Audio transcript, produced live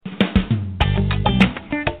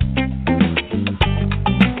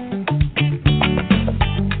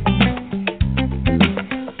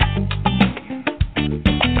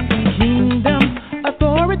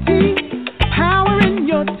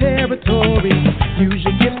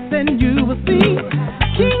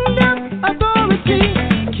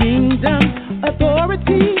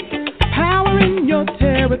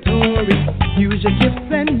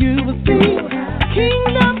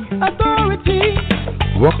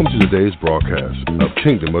Welcome to today's broadcast of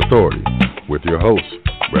Kingdom Authority with your host,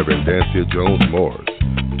 Reverend Dancia Jones Morris.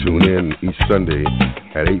 Tune in each Sunday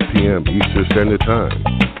at 8 p.m. Eastern Standard Time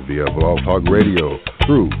via Blog Talk Radio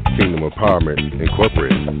through Kingdom Empowerment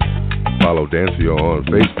Incorporated. Follow Dancia on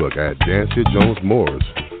Facebook at Dancia Jones Morris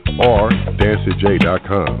or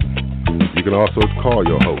DanciaJ.com. You can also call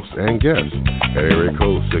your host and guests at area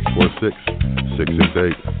code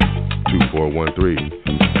 646-668-2413.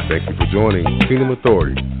 Thank you for joining Kingdom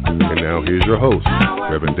Authority. And now here's your host,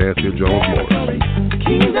 Reverend Dancia Jones Morris.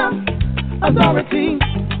 Kingdom Authority,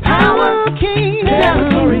 Power, King,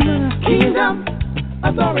 Territory, Kingdom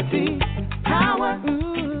Authority, Power,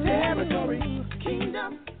 Territory,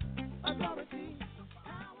 Kingdom Authority,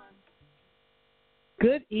 Power.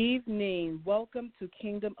 Good evening. Welcome to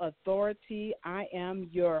Kingdom Authority. I am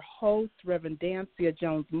your host, Reverend Dancia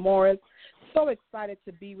Jones Morris. So excited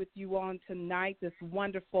to be with you on tonight, this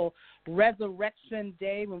wonderful Resurrection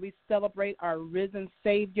Day when we celebrate our risen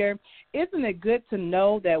Savior. Isn't it good to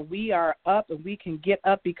know that we are up and we can get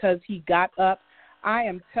up because he got up? I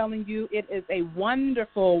am telling you, it is a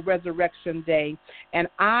wonderful Resurrection Day, and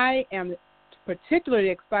I am particularly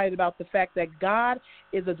excited about the fact that God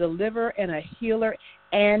is a deliverer and a healer,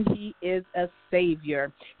 and he is a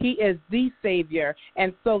Savior. He is the Savior.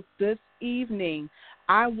 And so this evening,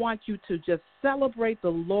 I want you to just celebrate the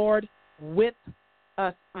Lord with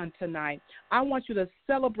us on tonight. I want you to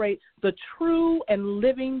celebrate the true and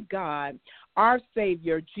living God, our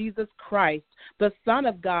Savior, Jesus Christ, the Son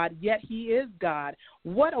of God, yet he is God.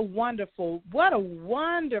 What a wonderful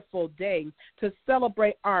day to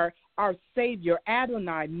celebrate our Savior,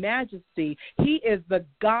 Adonai, Majesty. He is the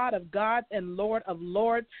God of gods and Lord of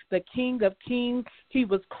lords, the King of kings. He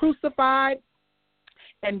was crucified,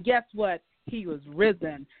 and guess what? He was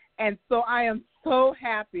risen. And so I am so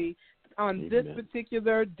happy on this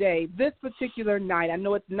particular day, this particular night. I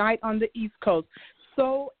know it's night on the East Coast.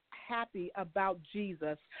 So happy about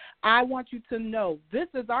Jesus. I want you to know this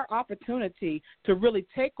is our opportunity to really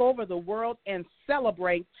take over the world and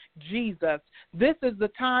celebrate Jesus. This is the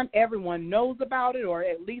time everyone knows about it, or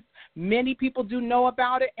at least many people do know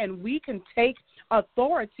about it, and we can take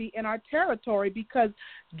authority in our territory because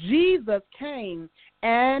Jesus came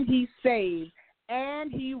and he saved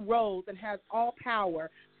and he rose and has all power.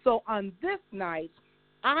 So on this night,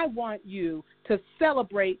 I want you to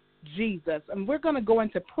celebrate Jesus. And we're going to go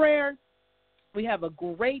into prayer. We have a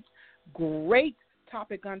great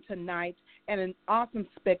topic on tonight and an awesome,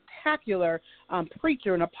 spectacular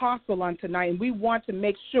preacher, an apostle on tonight. And we want to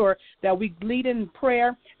make sure that we lead in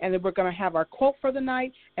prayer, and then we're going to have our quote for the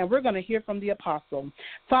night, and we're going to hear from the apostle.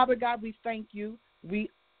 Father God, we thank you. We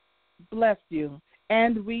bless you,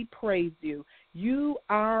 and we praise you. You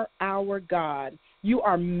are our God. You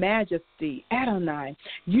are Majesty, Adonai.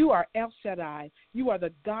 You are El Shaddai. You are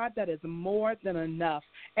the God that is more than enough.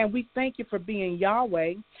 And we thank you for being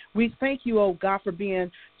Yahweh. We thank you, oh God, for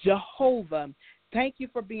being Jehovah. Thank you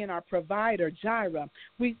for being our provider, Jireh.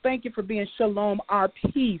 We thank you for being Shalom, our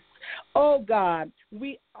peace. Oh God,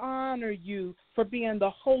 we honor you for being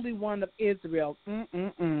the Holy One of Israel.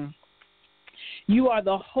 You are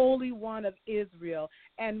the Holy One of Israel,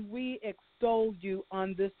 and we extol you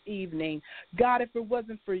on this evening. God, if it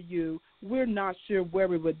wasn't for you, we're not sure where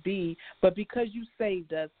we would be, but because you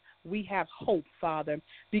saved us, we have hope, Father.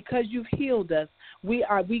 Because you've healed us, we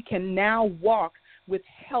can now walk with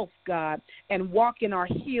health, God, and walk in our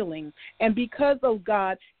healing. And because, oh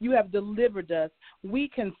God, you have delivered us, we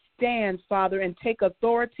can stand, Father, and take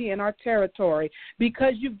authority in our territory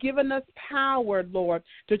because you've given us power, Lord,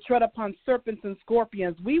 to tread upon serpents and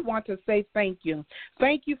scorpions. We want to say thank you.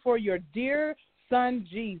 Thank you for your dear Son,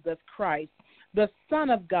 Jesus Christ, the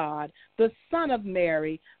Son of God, the Son of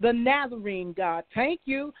Mary, the Nazarene God. Thank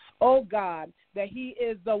you, oh God, that he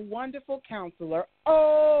is the wonderful counselor.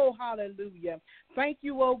 Oh, hallelujah. Thank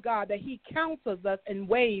you, oh God, that he counsels us in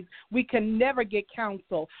ways we can never get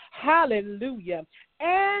counsel. Hallelujah.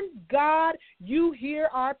 And God, you hear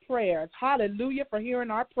our prayers. Hallelujah for hearing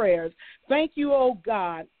our prayers. Thank you, oh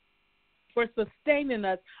God, for sustaining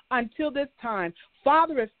us until this time.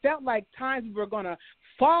 Father, it felt like times we were going to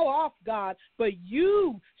fall off, God, but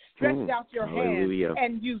you stretched out your hand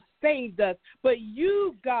and you saved us. But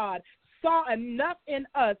you, God, saw enough in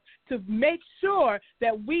us to make sure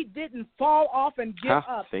that we didn't fall off and give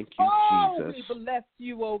up. Thank you, Jesus. Jesus. We bless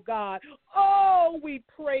you, oh God. Oh, we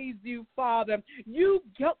praise you, Father. You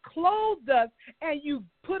clothed us and you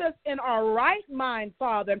put us in our right mind,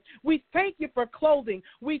 Father. We thank you for clothing.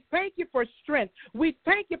 We thank you for strength. We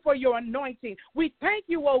thank you for your anointing. We thank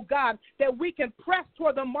you, oh God, that we can press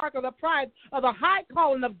toward the mark of the prize of the high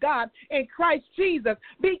calling of God in Christ Jesus,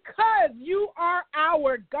 because you are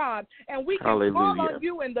our God, and we can call on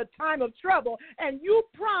you in the time of trouble, and you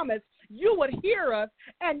promised you would hear us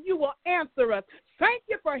and you will answer us. Thank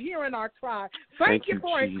you for hearing our cry. Thank you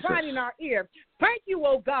for inclining our ear. Thank you,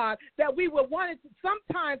 oh God, that we would want it.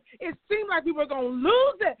 Sometimes it seemed like we were going to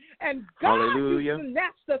lose it, and God, you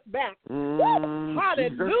snatched us back.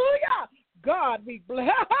 Hallelujah. God, we bless.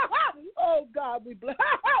 Oh, God, we bless.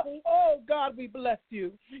 Oh, God, we bless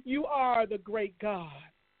you. You are the great God.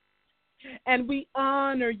 And we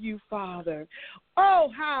honor you, Father. Oh,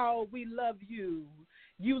 how we love you.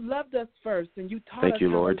 You loved us first, and you taught us how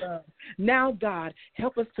to love. Now, God,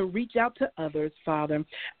 help us to reach out to others, Father.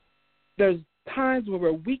 There's times where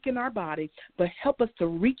we're weak in our body, but help us to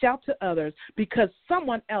reach out to others, because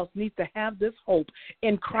someone else needs to have this hope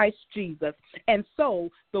in Christ Jesus. And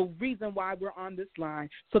so the reason why we're on this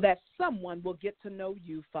line, so that someone will get to know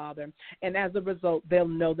you, Father, and as a result, they'll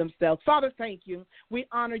know themselves. Father, thank you. We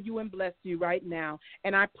honor you and bless you right now.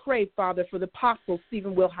 And I pray, Father, for the Apostle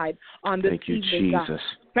Steven Wilhite on this evening, God.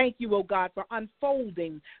 Thank you, oh God, for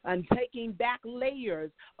unfolding and taking back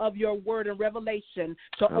layers of your word and revelation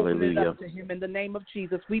to open it up to him. In the name of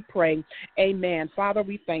Jesus, we pray. Amen. Father,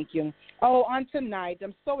 we thank you. Oh, on tonight,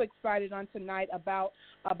 I'm so excited on tonight about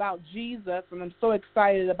Jesus, and I'm so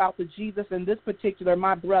excited about the Jesus in this particular,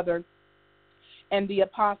 my brother and the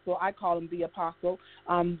apostle. I call him the apostle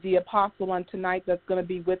on tonight that's going to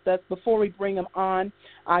be with us. Before we bring him on,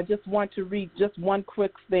 I just want to read just one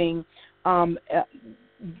quick thing.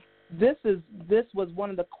 This was one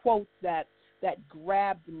of the quotes that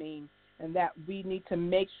grabbed me, and that we need to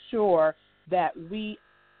make sure that we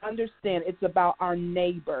understand. It's about our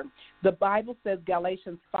neighbor. The Bible says,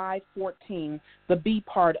 Galatians 5:14, the B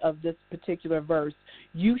part of this particular verse,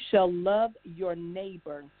 you shall love your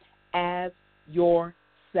neighbor as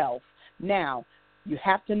yourself. Now, you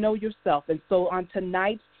have to know yourself. And so on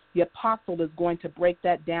tonight, the apostle is going to break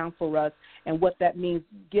that down for us and what that means,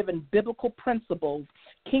 given biblical principles,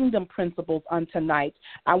 kingdom principles on tonight.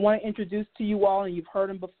 I want to introduce to you all, and you've heard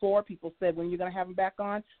him before. People said, when you're going to have him back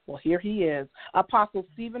on? Well, here he is. Apostle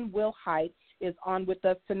Steven Wilhite is on with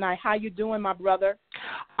us tonight. How you doing, my brother?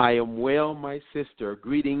 I am well, my sister.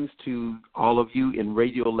 Greetings to all of you in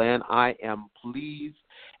Radio Land. I am pleased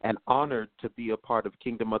and honored to be a part of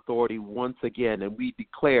Kingdom Authority once again, and we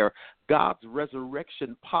declare God's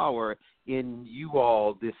resurrection power in you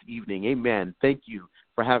all this evening. Amen. Thank you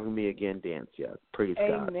for having me again, Dancia. Praise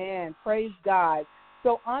God. Amen. Praise God.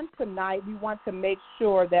 So on tonight, we want to make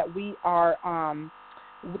sure that we are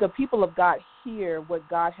the people of God hear what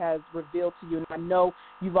God has revealed to you. And I know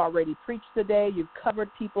you've already preached today. You've covered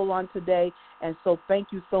people on today. And so thank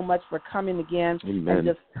you so much for coming again. Amen. And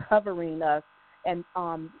just covering us and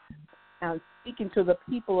speaking to the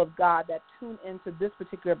people of God that tune into this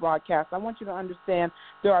particular broadcast. I want you to understand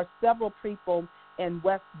there are several people in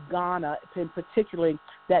West Ghana, in particular,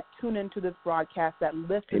 that tune into this broadcast, that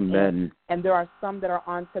listen in, and there are some that are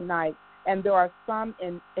on tonight, and there are some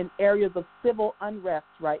in areas of civil unrest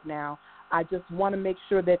right now. I just want to make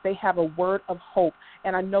sure that they have a word of hope,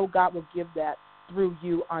 and I know God will give that through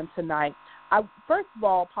you on tonight. First of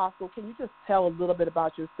all, Apostle, can you just tell a little bit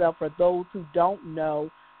about yourself for those who don't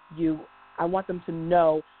know you? I want them to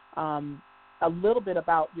know a little bit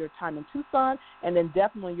about your time in Tucson, and then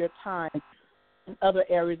definitely your time in other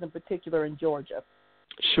areas, in particular in Georgia.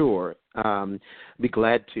 Sure. Be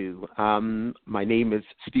glad to. My name is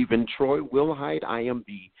Stephen Troy Wilhite. I am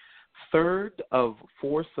the third of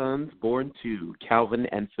four sons born to Calvin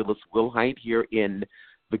and Phyllis Wilhite here in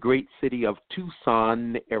the great city of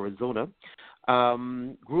Tucson, Arizona.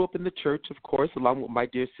 Grew up in the church, of course, along with my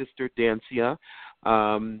dear sister, Dancia,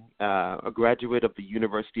 a graduate of the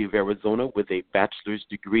University of Arizona with a bachelor's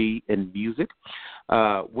degree in music.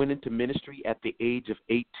 Went into ministry at the age of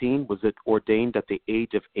 18, was ordained at the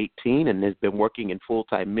age of 18, and has been working in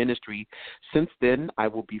full-time ministry since then. I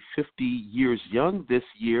will be 50 years young this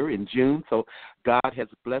year in June, so God has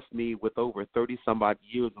blessed me with over 30-some-odd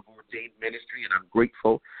years of ordained ministry, and I'm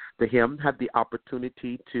grateful to him. Had the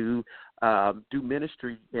opportunity to do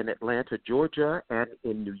ministry in Atlanta, Georgia, and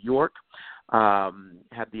in New York.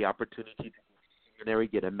 Had the opportunity to do seminary,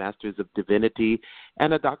 get a Master's of Divinity,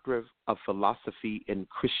 and a Doctor of Philosophy in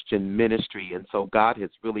Christian Ministry. And so God has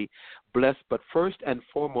really blessed. But first and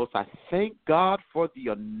foremost, I thank God for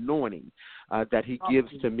the anointing that he gives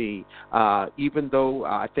to me. Even though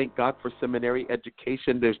I thank God for seminary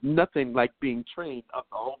education, there's nothing like being trained of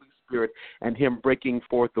the Holy Spirit and him breaking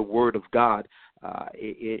forth the word of God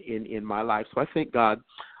in my life. So I thank God.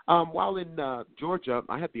 While in Georgia,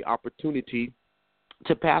 I had the opportunity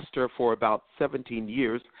to pastor for about 17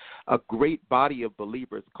 years a great body of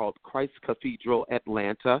believers called Christ Cathedral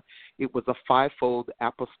Atlanta. It was a fivefold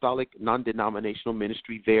apostolic non-denominational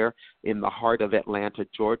ministry there in the heart of Atlanta,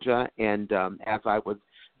 Georgia. And as I was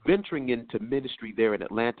venturing into ministry there in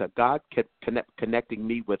Atlanta, God kept connecting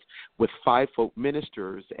me with fivefold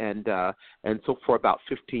ministers, and so for about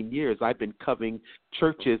 15 years, I've been covering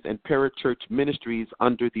churches and parachurch ministries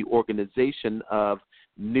under the organization of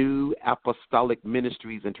New Apostolic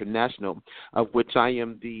Ministries International, of which I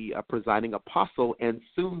am the presiding apostle and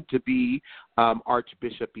soon to be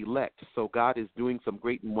Archbishop-elect. So God is doing some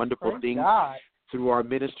great and wonderful things. God. Through our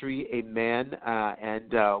ministry, amen.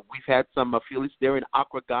 And we've had some affiliates there in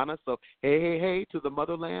Accra, Ghana. So, hey, to the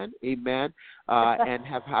motherland, amen. And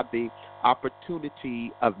have had the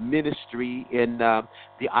opportunity of ministry in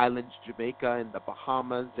the islands, Jamaica and the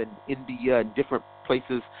Bahamas and India and different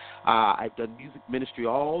places. I've done music ministry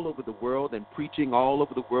all over the world and preaching all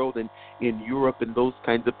over the world and in Europe and those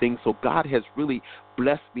kinds of things. So God has really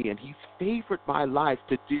blessed me, and he's favored my life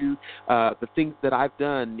to do the things that I've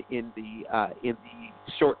done in the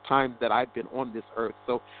short time that I've been on this earth.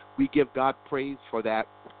 So we give God praise for that.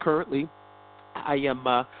 Currently, I am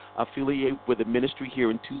affiliated with a ministry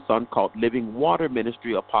here in Tucson called Living Water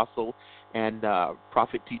Ministry, Apostle and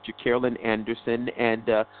prophet teacher Carolyn Anderson,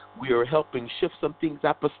 and we are helping shift some things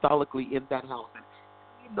apostolically in that house. And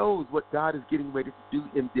he knows what God is getting ready to do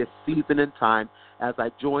in this season and time as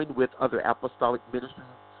I join with other apostolic ministries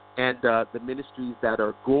and the ministries that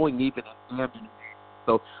are growing even in Camden.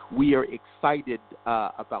 So we are excited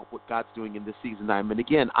about what God's doing in this season time. And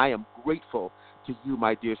again, I am grateful to you,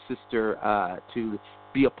 my dear sister, to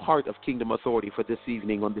be a part of Kingdom Authority for this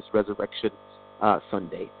evening on this Resurrection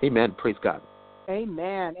Sunday. Amen. Praise God.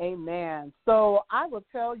 Amen. Amen. So I will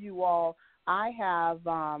tell you all, I have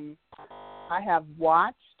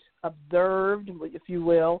watched, observed, if you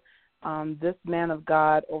will, this man of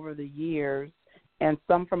God over the years, and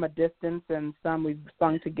some from a distance and some we've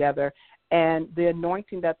sung together. And the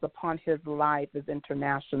anointing that's upon his life is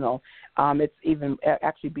international. It's even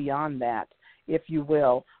actually beyond that, if you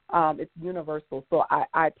will. It's universal. So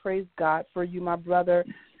I praise God for you, my brother.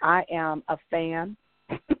 I am a fan.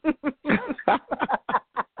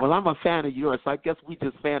 Well, I'm a fan of yours, so I guess we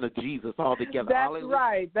just fan of Jesus all together. That's Hallelujah.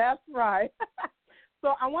 right. That's right.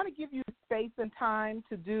 So I want to give you space and time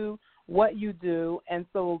to do what you do and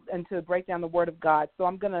to break down the Word of God. So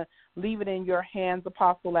I'm going to leave it in your hands,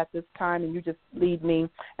 Apostle, at this time, and you just lead me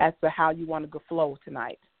as to how you want to go flow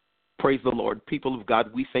tonight. Praise the Lord. People of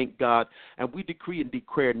God, we thank God, and we decree and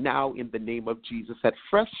declare now in the name of Jesus that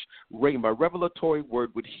fresh rhema, revelatory word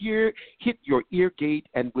would hit your ear gate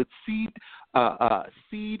and would seed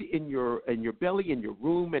in your belly, in your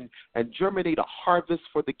room, and germinate a harvest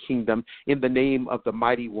for the kingdom in the name of the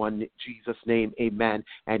mighty one, Jesus' name, amen.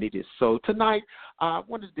 And it is so. Tonight, I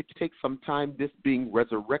wanted to take some time, this being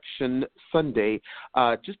Resurrection Sunday,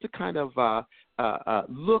 just to kind of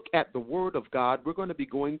look at the Word of God. We're going to be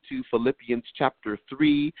going to Philippians chapter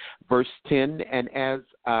 3, verse 10, and as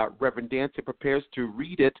Reverend Dancy prepares to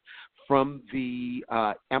read it from the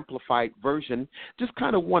Amplified Version, just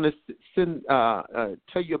kind of want to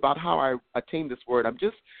tell you about how I attained this word. I'm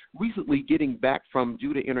just recently getting back from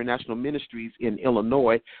Judah International Ministries in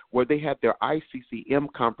Illinois, where they had their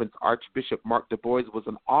ICCM conference. Archbishop Mark Du Bois was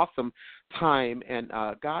an awesome time, and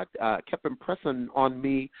God kept impressing on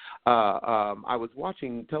me. I was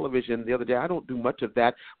watching television the other day. I don't do much of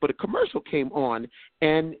that, but a commercial came on,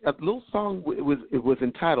 and a little song was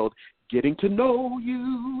entitled "Getting to Know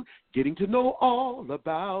You, Getting to Know All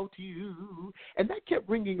About You." And that kept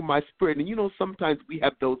ringing in my spirit. And, you know, sometimes we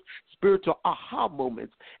have those spiritual aha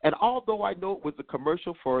moments. And although I know it was a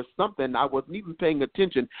commercial for something, I wasn't even paying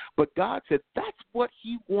attention. But God said that's what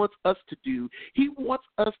he wants us to do. He wants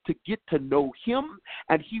us to get to know him,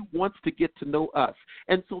 and he wants to get to know us.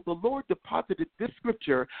 And so the Lord deposited this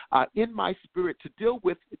scripture in my spirit to deal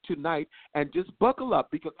with tonight, and just buckle up,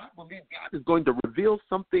 because I believe God is going to reveal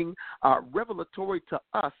something revelatory to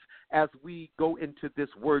us as we go into this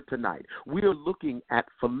word tonight. We are looking at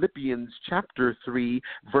Philippians chapter 3,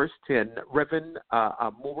 verse 10. Reverend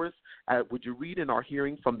Morris, would you read in our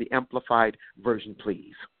hearing from the Amplified Version,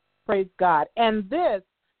 please? Praise God. And this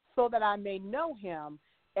so that I may know him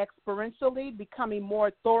experientially, becoming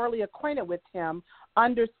more thoroughly acquainted with him,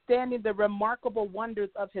 understanding the remarkable wonders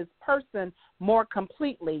of his person more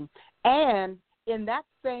completely, and in that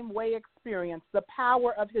same way experience the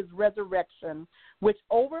power of his resurrection, which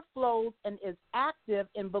overflows and is active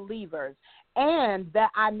in believers, and that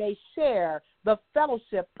I may share the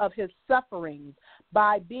fellowship of his sufferings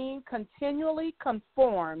by being continually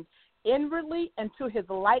conformed inwardly into his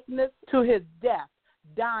likeness to his death,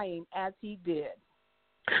 dying as he did.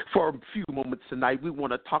 For a few moments tonight, we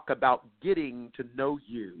want to talk about getting to know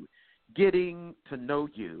you. Getting to know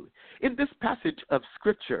you. In this passage of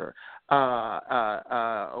Scripture,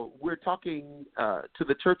 we're talking to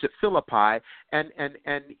the church at Philippi, and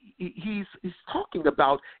he's talking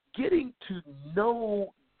about getting to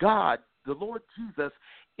know God, the Lord Jesus,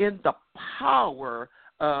 in the power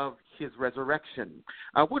of his resurrection.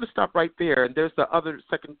 I want to stop right there, and there's the other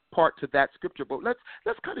second part to that scripture, but let's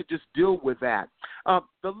kind of just deal with that.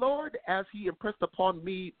 The Lord, as he impressed upon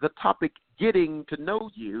me the topic, getting to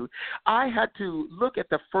know you, I had to look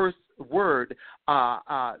at the first word,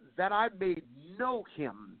 that I may know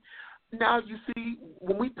him. Now, you see,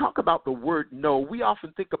 when we talk about the word know, we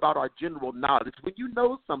often think about our general knowledge. When you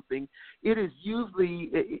know something, it is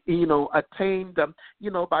usually, attained,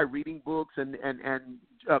 by reading books and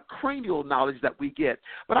cranial knowledge that we get.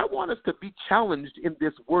 But I want us to be challenged in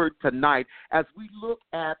this word tonight as we look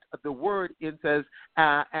at the word. It says,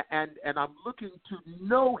 and I'm looking to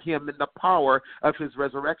know him in the power of his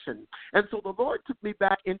resurrection. And so the Lord took me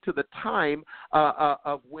back into the time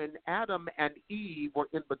of when Adam and Eve were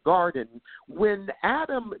in the garden. When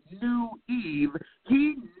Adam knew Eve,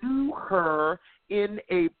 he knew her in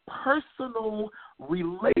a personal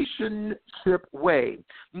relationship way.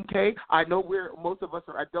 Okay, I know most of us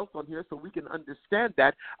are adults on here, so we can understand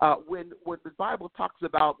that when the Bible talks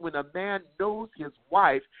about when a man knows his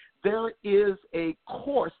wife, there is a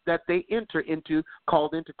course that they enter into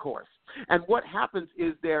called intercourse. And what happens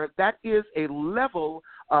is that is a level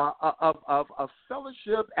of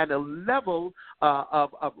fellowship and a level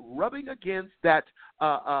of rubbing against that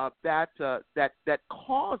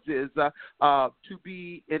causes to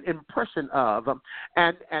be an impression of,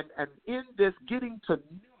 and in this getting to know,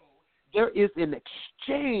 there is an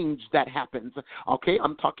exchange that happens. Okay,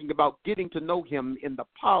 I'm talking about getting to know him in the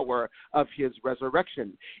power of his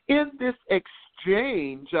resurrection. In this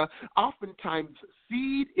exchange, oftentimes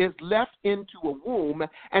seed is left into a womb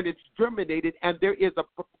and it's germinated, and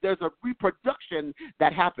there's a reproduction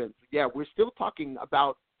that happens. Yeah, we're still talking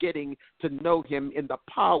about getting to know him in the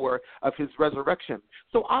power of his resurrection.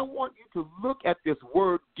 So I want you to look at this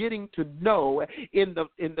word getting to know in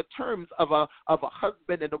the terms of a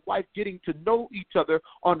husband and a wife getting to know each other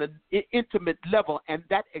on an intimate level, and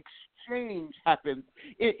that exchange happens.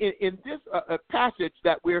 In this passage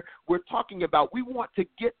that we're talking about, we want to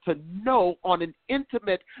get to know on an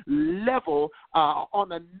intimate level,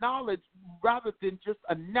 on a knowledge rather than just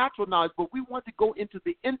a natural knowledge, but we want to go into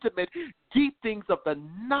the intimate, deep things of the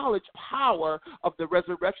knowledge power of the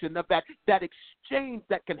resurrection, of that exchange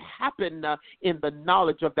that can happen in the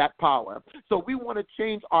knowledge of that power. So we want to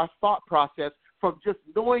change our thought process from just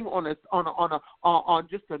knowing on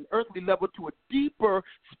just an earthly level to a deeper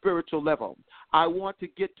spiritual level. I want to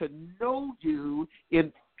get to know you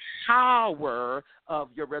in power of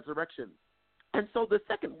your resurrection. And so the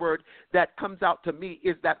second word that comes out to me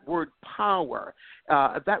is that word power.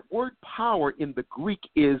 That word power in the Greek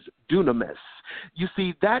is dunamis. You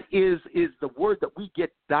see, that is the word that we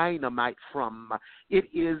get dynamite from. It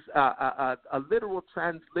is a literal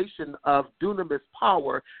translation of dunamis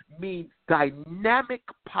power, means dynamic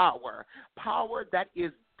power, power that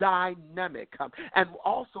is dynamic. And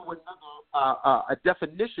also another a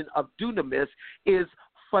definition of dunamis is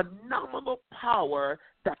phenomenal power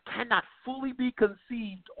that cannot fully be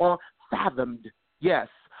conceived or fathomed. Yes,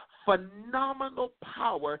 phenomenal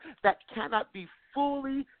power that cannot be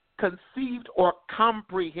fully conceived or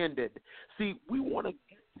comprehended. See, we want to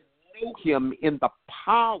get to know him in the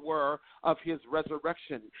power of his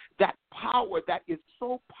resurrection. That power that is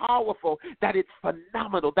so powerful that it's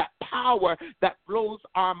phenomenal. That power that blows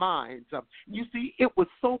our minds. You see, it was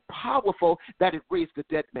so powerful that it raised the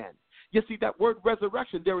dead man. You see, that word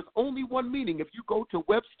resurrection, there is only one meaning. If you go to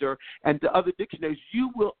Webster and the other dictionaries,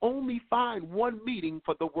 you will only find one meaning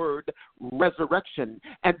for the word resurrection,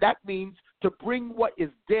 and that means to bring what is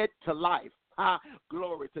dead to life.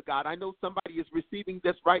 Glory to God. I know somebody is receiving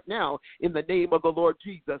this right now in the name of the Lord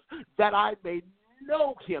Jesus, that I may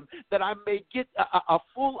know him, that I may get a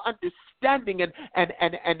full understanding and an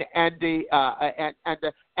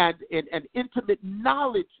intimate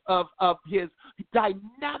knowledge of his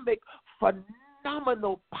dynamic, phenomenal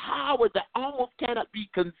phenomenal power that almost cannot be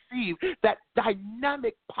conceived, that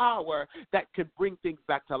dynamic power that can bring things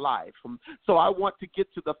back to life. So I want to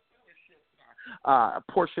get to the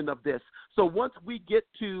portion of this. So once we get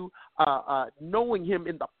to knowing him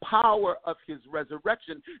in the power of his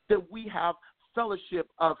resurrection, then we have fellowship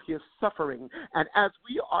of his suffering. And as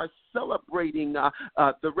we are celebrating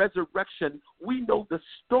the resurrection, we know the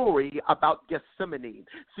story about Gethsemane.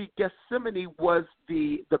 See, Gethsemane was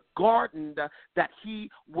the garden that he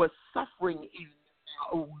was suffering in.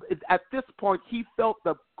 At this point, he felt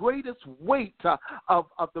the greatest weight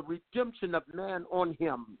of the redemption of man on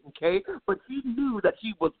him, okay? But he knew that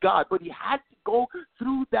he was God, but he had to go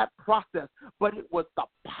through that process. But it was the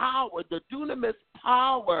power, the dunamis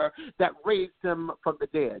power that raised him from the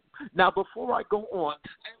dead. Now, before I go on,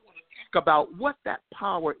 about what that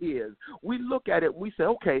power is. We look at it and we say,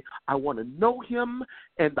 okay, I want to know him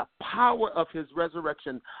and the power of his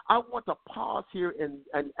resurrection. I want to pause here and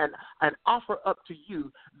offer up to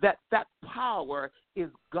you that power is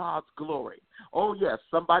God's glory. Oh, yes,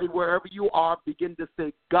 somebody wherever you are, begin to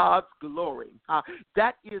say God's glory.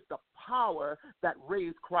 That is the power that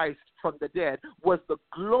raised Christ from the dead, was the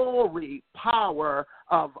glory power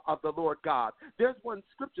of the Lord God. There's one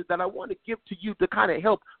scripture that I want to give to you to kind of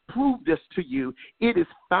help prove this to you. It is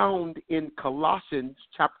found in Colossians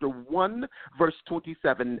chapter 1, verse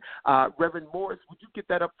 27. Reverend Morris, would you get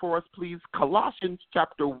that up for us, please? Colossians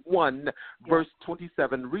chapter 1, verse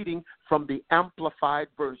 27, reading from the Amplified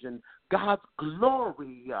Version. God's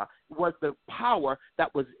glory was the power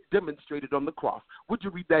that was demonstrated on the cross. Would you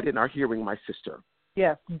read that in our hearing, my sister?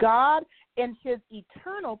 Yes. God, in his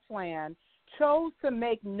eternal plan, chose to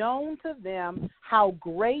make known to them how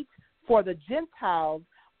great for the Gentiles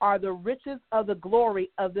are the riches of the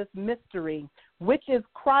glory of this mystery, which is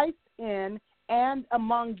Christ in and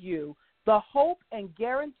among you, the hope and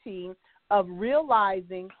guarantee of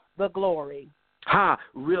realizing the glory.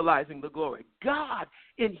 Realizing the glory. God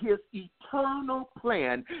in his eternal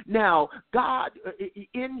plan. Now, God,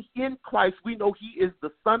 in Christ, we know he is the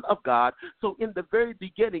Son of God. So in the very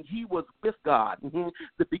beginning, he was with God.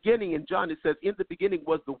 The beginning in John, it says, in the beginning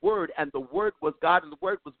was the Word, and the Word was God, and the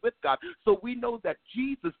Word was with God. So we know that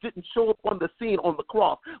Jesus didn't show up on the scene on the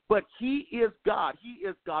cross, but he is God. He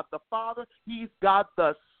is God the Father. He's God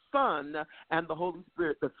the Son and the Holy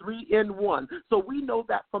Spirit, the three in one. So we know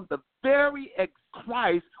that from the very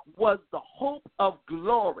Christ was the hope of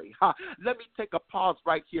glory. Let me take a pause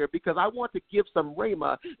right here because I want to give some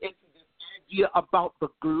rhema into this idea about the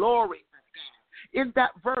glory of God. In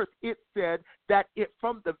that verse, it said that it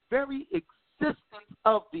from the very existence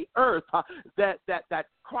of the earth, that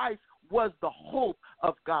Christ was the hope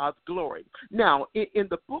of God's glory. Now, in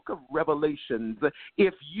the book of Revelations,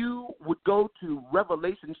 if you would go to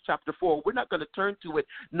Revelations chapter 4, we're not going to turn to it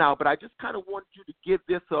now, but I just kind of want you to give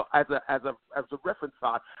this as a reference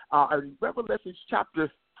thought. In Revelations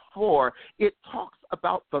chapter 4, it talks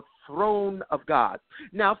about the throne of God.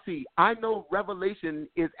 Now, see, I know Revelation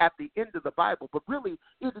is at the end of the Bible, but really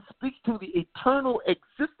it speaks to the eternal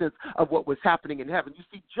existence of what was happening in heaven. You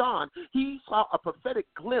see, John, he saw a prophetic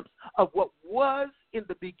glimpse of what was in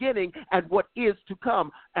the beginning and what is to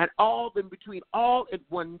come, and all in between, all at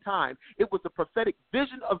one time. It was a prophetic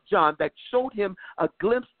vision of John that showed him a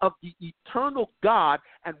glimpse of the eternal God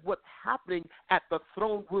and what's happening at the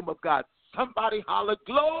throne room of God. Somebody holler,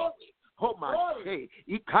 glory. Oh my God.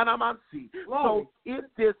 So in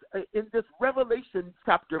this Revelation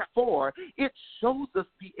chapter 4, it shows us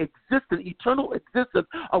the eternal existence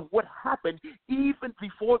of what happened even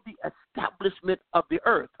before the establishment of the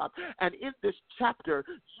earth. And in this chapter,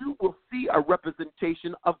 you will see a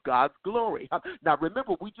representation of God's glory. Now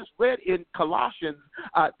remember, we just read in Colossians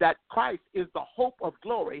that Christ is the hope of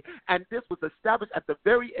glory, and this was established at the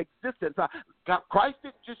very existence. Christ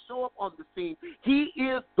didn't just show up on the scene. He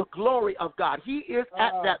is the glory of God. He is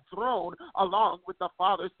at that throne along with the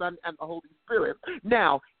Father, Son, and the Holy Spirit.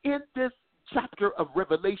 Now, in this chapter of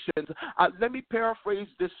Revelations, let me paraphrase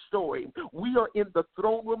this story. We are in the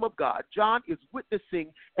throne room of God. John is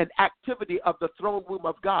witnessing an activity of the throne room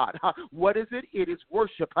of God. What is it? It is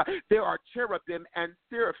worship. There are cherubim and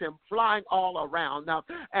seraphim flying all around. Now,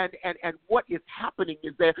 and what is happening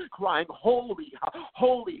is they're crying, holy,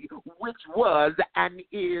 holy, which was and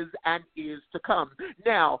is to come.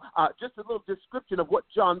 Now, just a little description of what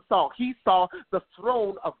John saw. He saw the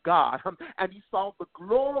throne of God, and he saw the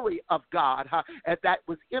glory of God. God and that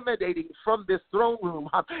was emanating from this throne room.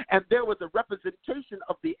 And there was a representation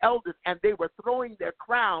of the elders, and they were throwing their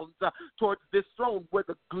crowns towards this throne where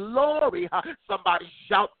the glory, somebody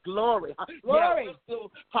shout glory. Glory. Yeah, we're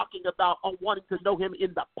still talking about wanting to know him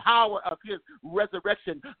in the power of his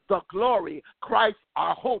resurrection, the glory, Christ,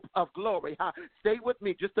 our hope of glory. Stay with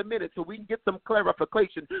me just a minute so we can get some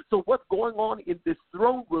clarification. So what's going on in this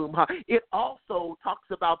throne room, it also talks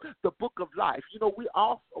about the book of life. You know, we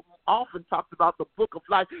also often talk about the book of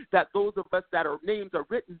life, that those of us that our names are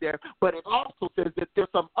written there, but it also says that there's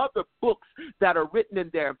some other books that are written in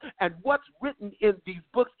there. And what's written in these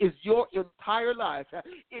books is your entire life.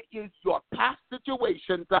 It is your past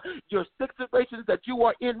situations, your situations that you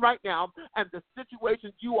are in right now, and the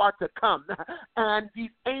situations you are to come. And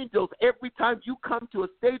these angels, every time you come to a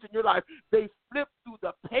stage in your life, they flip through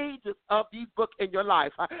the pages of these books in your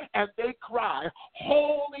life, and they cry,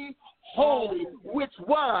 holy, holy, which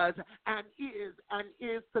was and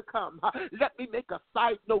is to come. Let me make a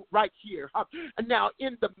side note right here. Now,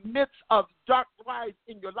 in the midst of dark times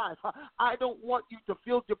in your life, I don't want you to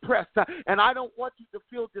feel depressed, and I don't want you to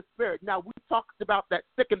feel despaired. Now, we talked about that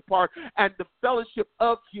second part and the fellowship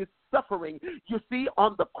of his suffering. You see,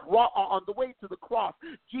 on the way to the cross,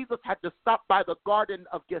 Jesus had to stop by the Garden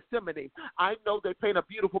of Gethsemane. I know they paint a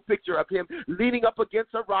beautiful picture of him leaning up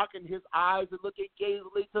against a rock, and his eyes are looking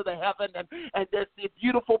gazingly to the heaven, and there's the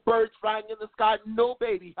beautiful birds flying in the sky. No,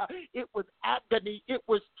 baby, it was agony. It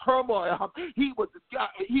was turmoil. He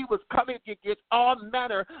was coming against all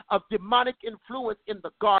manner of demonic influence in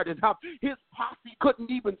the garden. His posse couldn't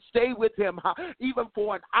even stay with him, even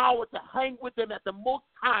for an hour, to hang with him at the most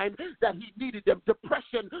time that he needed them.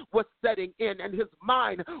 Depression was setting in, and his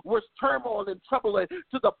mind was turmoil and trouble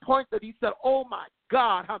to the point that he said, oh my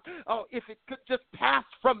God, if it could just pass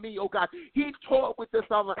from me, oh God. He toiled with this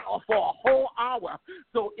for a whole hour.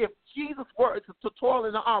 So if Jesus were to toil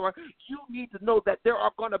in an hour, you need to know that there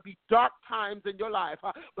are going to be dark times in your life.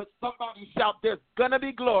 But somebody shout, there's going to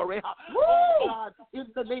be glory. Oh God, in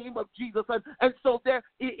the name of Jesus. And so there,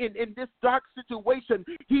 in this dark situation,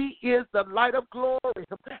 he is the light of glory.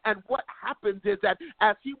 And what happens is that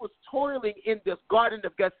as he was toiling in this Garden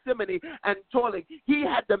of Gethsemane and toiling, he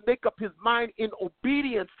had to make up his mind in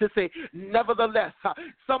obedience to say, nevertheless.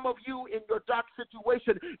 Some of you in your dark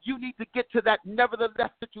situation, you need to get to that nevertheless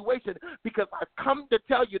situation, because I've come to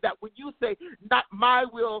tell you that when you say, not my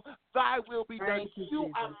will, thy will be done,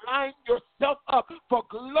 you align yourself up for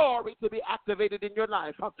glory to be activated in your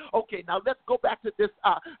life. Okay, now let's go back to this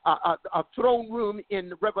throne room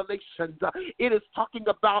in Revelations. It is talking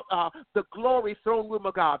about the glory throne room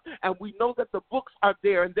of God. And we know that the books are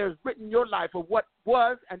there, and there's written your life of what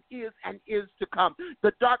was and is to come.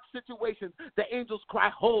 The dark situations, the angels cry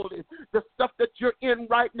holy. The stuff that you're in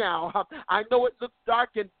right now, I know it looks dark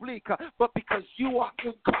and bleak, but because you are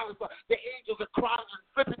in Christ, the angels are crying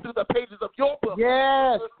and flipping through the pages of your book.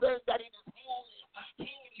 Yes. Saying that it is holy,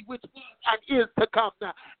 which is and is to come.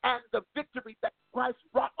 And the victory that Christ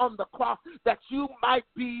brought on the cross, that you might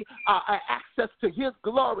be access to his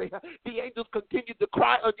glory. The angels continue to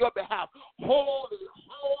cry on your behalf, holy,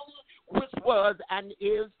 holy, which was and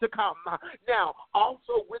is to come. Now,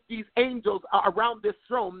 also with these angels around this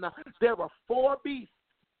throne, there were four beasts.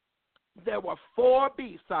 There were four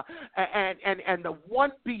beasts, and the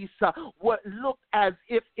one beast looked as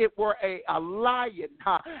if it were a lion,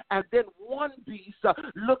 and then one beast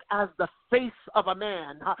looked as the face of a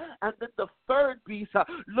man, and then the third beast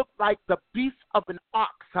looked like the beast of an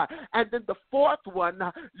ox, and then the fourth one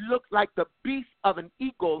looked like the beast of an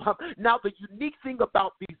eagle. Now, the unique thing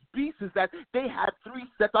about these beasts is that they had three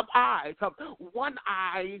sets of eyes, one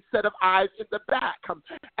set of eyes in the back,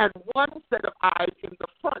 and one set of eyes in the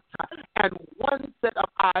front, and one set of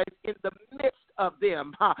eyes in the midst of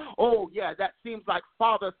them. Oh, yeah, that seems like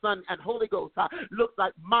Father, Son, and Holy Ghost. Looks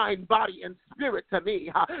like mind, body, and spirit to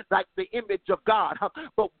me, like the image of God.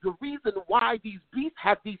 But the reason why these beasts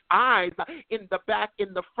have these eyes in the back,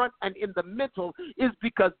 in the front, and in the middle is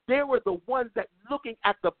because they were the ones that looking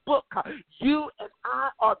at the book. You and I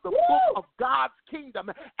are the book of God's kingdom,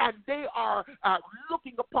 and they are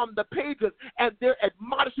looking upon the pages, and they're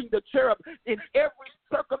admonishing the cherub in every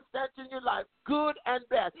circumstance in your life, good and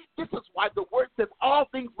bad. This is why the word says all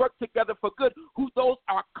things work together for good, who those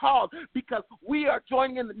are called, because we are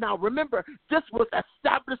joining in. Now, remember, this was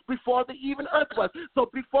established before the even earth was. So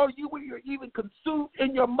before you were even consumed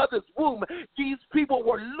in your mother's womb, these people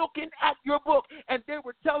were looking at your book, and they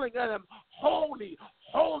were telling them, holy,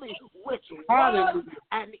 holy, which was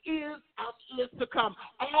and is to come.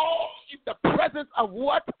 All in the presence of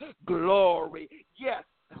what? Glory. Yes.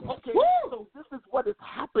 Okay, so this is what is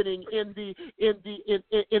happening happening in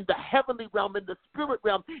the heavenly realm, in the spirit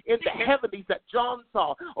realm, in the heavenlies that John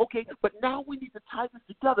saw. Okay, but now we need to tie this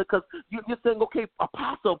together, because you're saying, okay,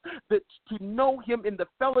 Apostle, that to know him in the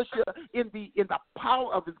fellowship, in the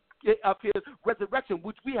power of his resurrection,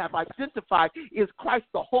 which we have identified is Christ,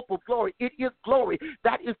 the hope of glory. It is glory.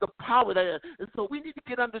 That is the power that is. And so we need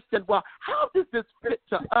to understand, well, how does this fit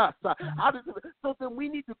to us? So then we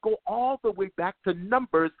need to go all the way back to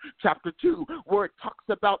Numbers chapter 2, where it talks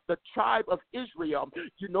about the tribe of Israel.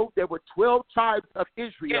 You know, there were 12 tribes of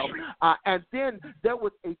Israel, and then there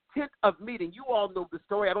was a tent of meeting. You all know the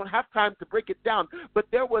story. I don't have time to break it down, but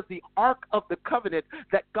there was the Ark of the Covenant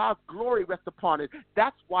that God's glory rests upon it.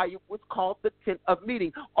 That's why it was called the tent of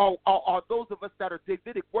meeting. Or those of us that are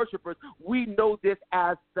Davidic worshipers, we know this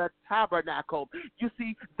as the tabernacle. You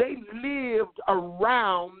see, they lived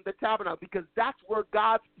around the tabernacle because that's where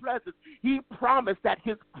God's presence, he promised that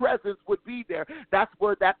his presence would be there. That's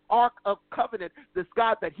where that Ark of Covenant, this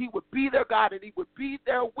God, that he would be their God and he would be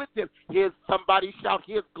there with them. Somebody shout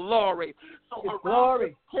his glory. So his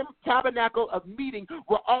glory. The tabernacle of meeting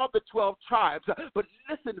were all the 12 tribes. But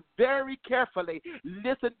listen very carefully,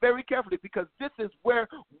 because this is where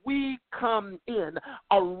we come in.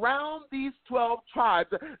 Around these 12 tribes,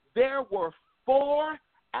 there were 4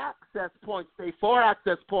 access points. Say 4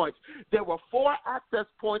 access points. There were 4 access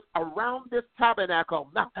points around this tabernacle.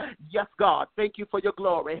 Now, yes, God, thank you for your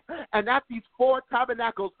glory. And at these 4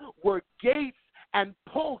 tabernacles were gates and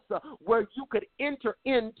posts where you could enter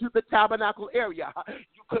into the tabernacle area.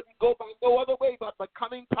 You couldn't go by no other way but by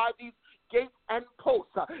coming by these gates and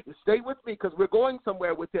posts. Stay with me, because we're going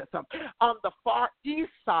somewhere with this. On the far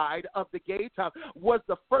east side of the gate was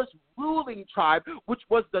the first ruling tribe, which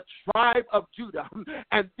was the tribe of Judah.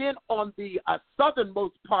 And then on the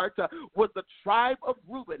southernmost part was the tribe of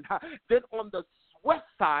Reuben. Then on the west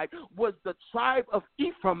side was the tribe of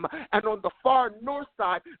Ephraim, and on the far north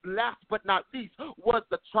side, last but not least, was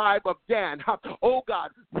the tribe of Dan. Oh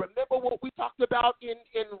God, remember what we talked about in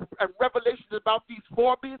Revelation about these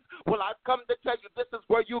 4 beasts? Well, I've come to tell you, this is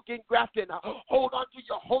where you get grafted. Hold on to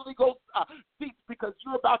your Holy Ghost seats, because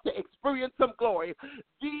you're about to experience some glory.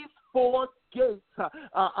 These 4 gates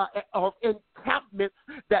of encampments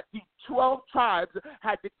that the 12 tribes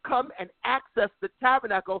had to come and access the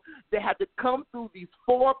tabernacle. They had to come through these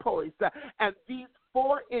 4 points, and these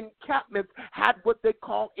 4 encampments had what they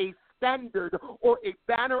call a standard or a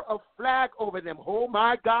banner of flag over them. Oh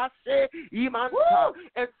my gosh.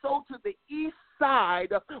 And so to the east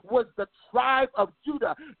side was the tribe of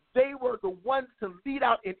Judah. They were the ones to lead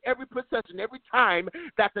out in every procession, every time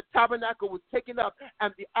that the tabernacle was taken up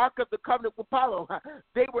and the Ark of the Covenant would follow.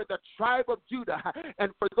 They were the tribe of Judah.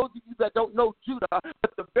 And for those of you that don't know Judah,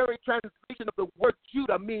 but the very translation of the word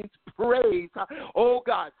Judah means praise. Oh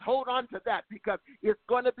God, hold on to that, because it's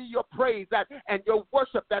going to be your praise and your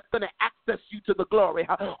worship that's going to access you to the glory.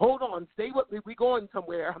 Hold on, stay with me. We're going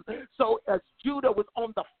somewhere. So as Judah was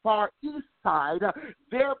on the far east side,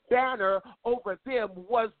 their banner over them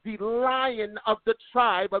was the Lion of the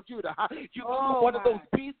tribe of Judah. You know, one of those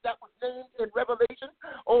beasts that was named in Revelation?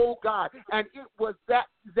 Oh, God. And it was that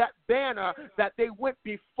banner that they went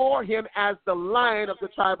before him as the Lion of the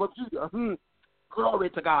tribe of Judah. Glory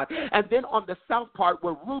to God. And then on the south part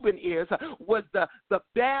where Reuben is, was the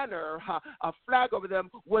banner, a flag over them,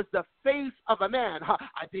 was the face of a man.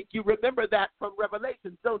 I think you remember that from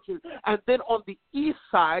Revelation, don't you? And then on the east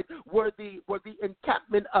side, where the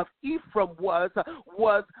encampment of Ephraim was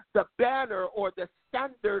the banner or the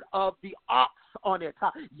standard of the ox on it.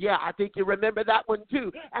 Yeah, I think you remember that one too.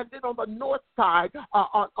 And then on the north side,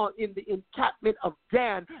 in the encampment of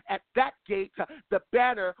Dan, at that gate, the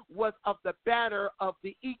banner was of the banner of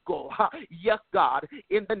the eagle. Yes, God,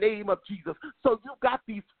 in the name of Jesus. So you've got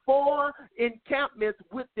these 4 encampments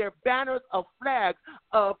with their banners of flags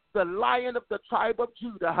of the Lion of the tribe of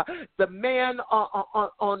Judah, the man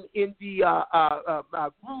in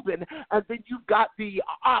the Reuben, and then you've got the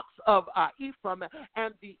ox of Ephraim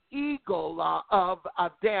and the eagle of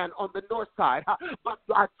Dan on the north side. But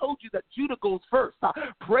I told you that Judah goes first.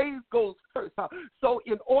 Praise goes first. So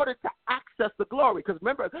in order to access the glory, because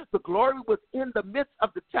remember, the glory was in the midst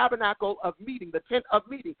of the tabernacle of meeting, the tent of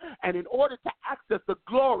meeting. And in order to access the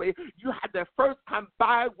glory, you had to first come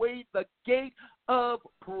by way the gate of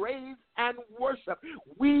praise and worship.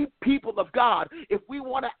 We people of God, if we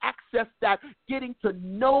want to access that, getting to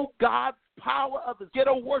know God's power of his, get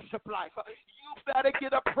a worship life. You better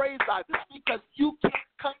get a praise life, because you can't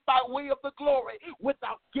come by way of the glory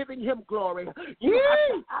without giving him glory. You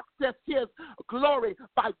have to access his glory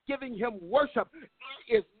by giving him worship.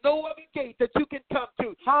 There is no other gate that you can come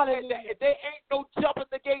to. Hallelujah. There ain't no jumping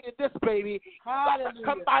the gate in this, baby. that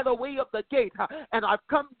come by the way of the gate. And I've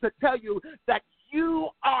come to tell you that you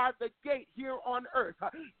are the gate here on earth.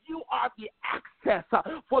 You are the access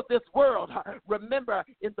for this world. Remember,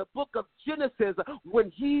 in the book of Genesis,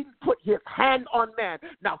 when he put his hand on man,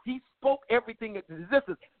 now he spoke everything into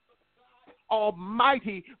existence.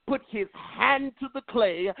 Almighty put his hand to the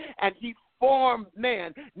clay, and he formed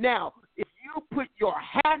man. Now, if you put your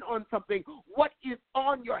hand on something, what is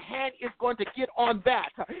on your hand is going to get on that.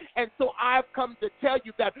 And so I've come to tell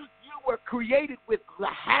you that you were created with the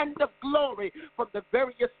hand of glory from the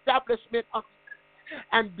very establishment of.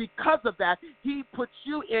 And because of that, he put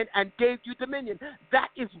you in and gave you dominion. That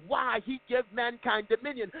is why he gave mankind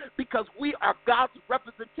dominion, because we are God's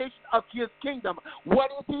representation of his kingdom. What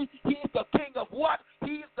is he? He's the king of what?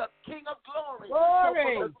 He's the king of glory. So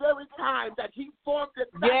from the very time that he formed it,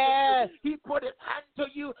 he put his hand to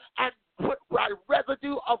you and put a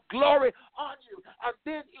residue of glory on you. And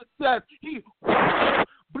then it says he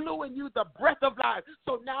blew in you the breath of life.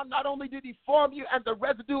 So now not only did he form you and the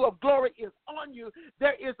residue of glory is on you,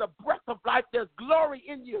 there is a breath of life. There's glory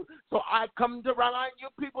in you. So I come to remind you,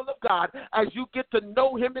 people of God, as you get to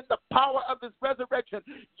know him in the power of his resurrection,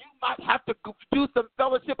 you might have to do some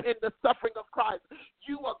fellowship in the suffering of Christ.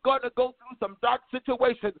 You are going to go through some dark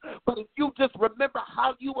situations, but if you just remember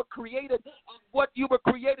how you were created and what you were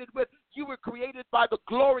created with, you were created by the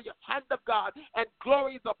glorious hand of God, and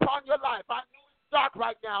glory is upon your life. I know it's dark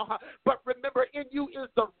right now, but remember, in you is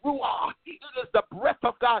the ruach. It is the breath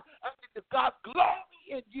of God, and it is God's glory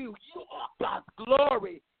in you. You are God's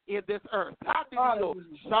glory in this earth. How do you know?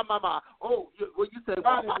 Shamama. Oh, when you say,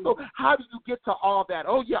 well, how do you get to all that?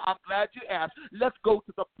 Oh, yeah, I'm glad you asked. Let's go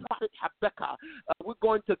to the prophet Habakkuk. We're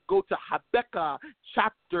going to go to Habakkuk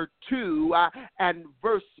chapter 2 and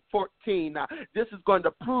verse 14. This is going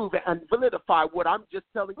to prove and validify what I'm just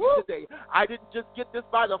telling you today. I didn't just get this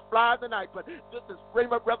by the fly of the night, but this is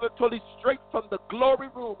frame of revelatory straight from the glory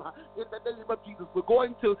room in the name of Jesus. We're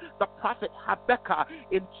going to the prophet Habakkuk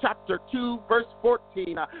in chapter 2, verse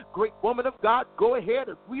 14. Great woman of God, go ahead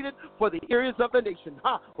and read it for the ears of the nation.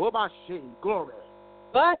 Oh, my shame, glory.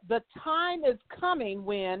 But the time is coming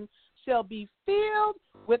when shall be filled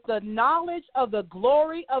with the knowledge of the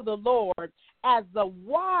glory of the Lord as the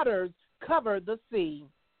waters cover the sea.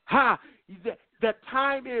 The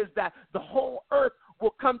time is that the whole earth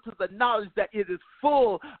will come to the knowledge that it is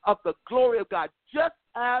full of the glory of God, just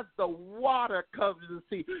as the water covers the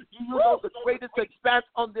sea. You know the greatest expanse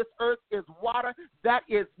on this earth is water. That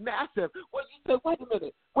is massive. Well, you say,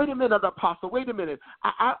 wait a minute, Apostle, wait a minute.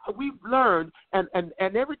 We've learned, and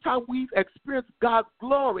every time we've experienced God's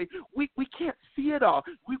glory, we can't see it all.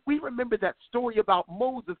 We remember that story about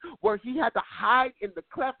Moses where he had to hide in the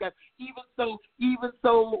cleft, that even so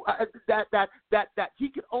that he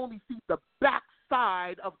could only see the back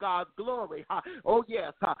side of God's glory. Oh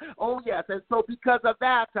yes. And so because of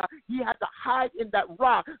that, he had to hide in that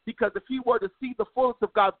rock, because if he were to see the fullness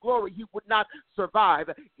of God's glory, he would not survive.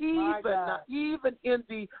 Even in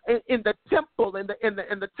the temple, in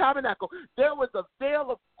the tabernacle, there was a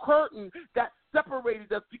veil of curtain that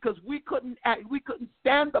separated us, because we couldn't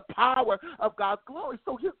stand the power of God's glory.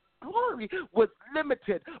 So his glory was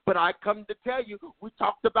limited. But I come to tell you, we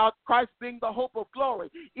talked about Christ being the hope of glory.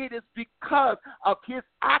 It is because of his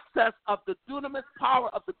access of the dunamis power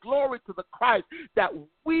of the glory to the Christ that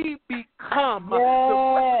we become the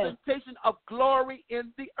representation of glory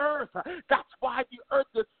in the earth. That's why the earth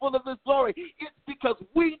is full of his glory. It's because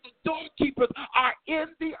we, the doorkeepers, are in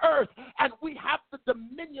the earth, and we have the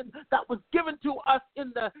dominion that was given to us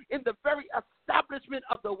in the very establishment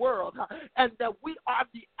of the world, and that we are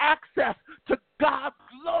the access to God's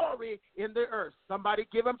glory in the earth. Somebody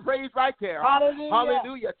give him praise right there.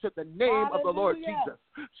 Hallelujah to the name of the Lord Jesus.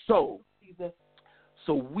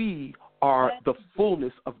 So we are the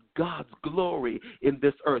fullness of God's glory in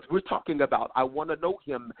this earth. We're talking about, I want to know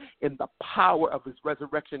him in the power of his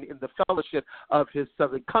resurrection, in the fellowship of his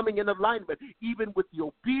suffering, coming in alignment even with the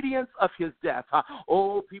obedience of his death.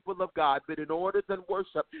 Oh, people of God, but in order to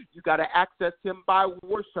worship, you got to access him by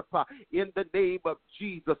worship in the name of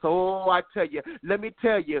Jesus. Oh, I tell you, let me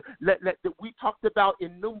tell you, we talked about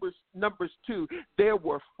in Numbers 2, there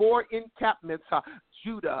were 4 encampments,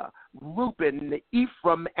 Judah, Reuben,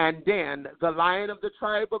 Ephraim, and Dan, the lion of the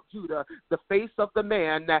tribe of Judah, the face of the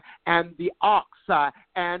man, and the ox,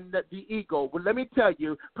 and the eagle. Well, let me tell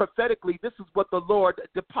you, prophetically, this is what the Lord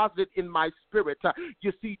deposited in my spirit.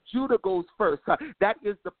 You see, Judah goes first. That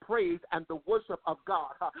is the praise and the worship of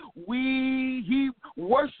God.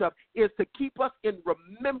 Worship is to keep us in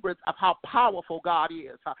remembrance of how powerful God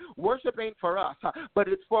is. Worship ain't for us, but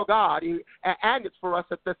it's for God, and it's for us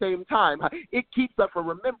at the same time. It keeps us for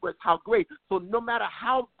remembrance how great. So no matter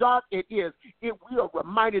how dark it is, we are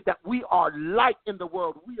reminded that we are light in the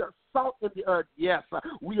world. We are salt in the earth. Yes,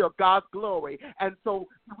 we are God's glory. And so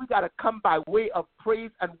we got to come by way of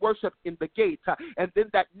praise and worship in the gates. And then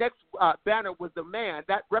that next banner was the man.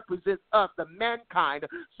 That represents us, the mankind.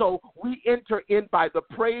 So we enter in by the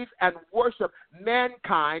praise and worship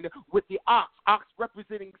mankind with the ox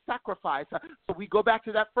representing sacrifice. So we go back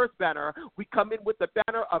to that first banner. We come in with the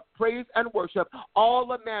banner of praise and worship,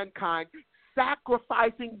 all of mankind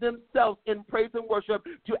sacrificing themselves in praise and worship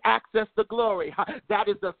to access the glory. That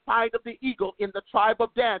is the sign of the eagle in the tribe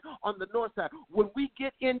of Dan on the north side. When we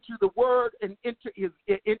get into the word and enter his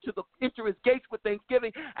gates with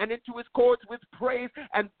thanksgiving and into his courts with praise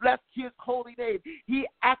and bless his holy name, he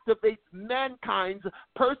activates mankind's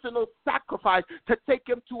personal sacrifice to take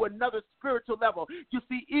him to another spiritual level. You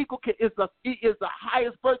see, eagle is the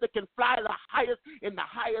highest bird that can fly the highest in the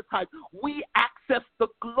highest height. We access the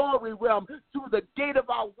glory realm through the gate of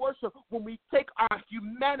our worship when we take our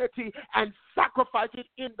humanity and sacrifice it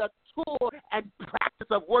in the tool and practice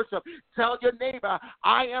of worship. Tell your neighbor,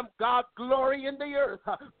 I am God's glory in the earth.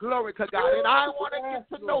 Glory to God. And I want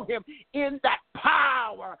to get to know him in that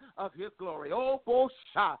power of his glory. Oh,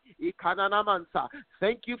 Bosha, Ikananamansa.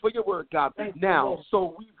 Thank you for your word, God. Now,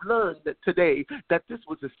 so we've learned that today that this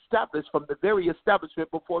was established from the very establishment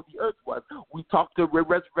before the earth was. We talked to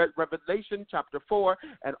Revelation chapter 4,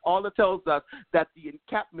 and all it tells us that the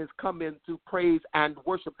encampments come in to praise and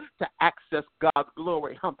worship to access God's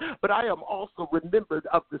glory. But I am also remembered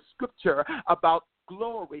of the scripture about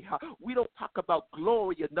glory. We don't talk about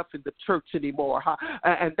glory enough in the church anymore.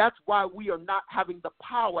 And that's why we are not having the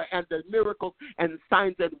power and the miracles and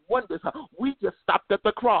signs and wonders. We just stopped at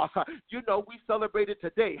the cross. You know, we celebrated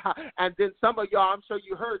today. And then some of y'all, I'm sure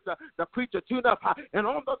you heard the preacher tune up. And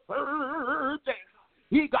on the third day,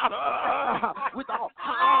 he got with all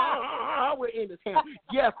power in his hand.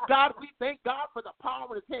 Yes, God, we thank God for the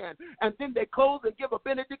power in his hand. And then they close and give a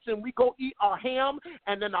benediction. We go eat our ham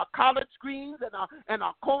and then our collard greens and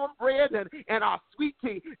our cornbread and our sweet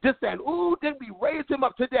tea. Just saying, ooh, then we raise him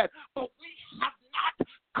up to death. But we have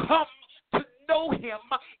not come to know him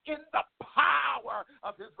in the power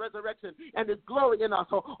of his resurrection and his glory in us.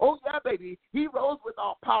 So, oh yeah, baby, he rose with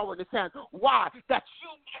all power in his hand. Why? That you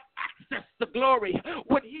might access the glory.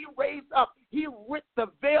 When he raised up, he ripped the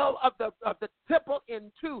veil of the temple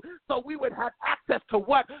in two, so we would have access to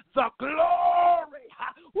what? The glory.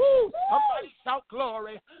 Woo! Somebody shout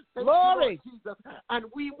glory. Glory, Jesus. And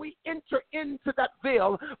we enter into that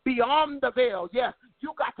veil, beyond the veil. Yes,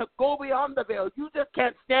 you got to go beyond the veil. You just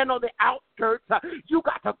can't stand on the outskirts. You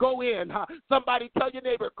got to go in. Somebody tell your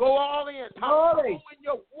neighbor, go all in. Go in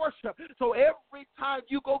your worship. So every time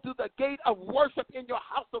you go through the gate of worship in your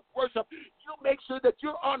house of worship, you make sure that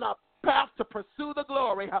you're on a path to pursue the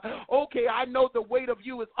glory. Okay, I know the weight of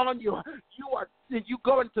you is on you. You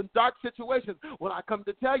go into dark situations. Well, I come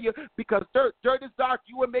to tell you, because dirt is dark.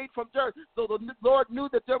 You were made from dirt. So the Lord knew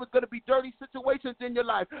that there was going to be dirty situations in your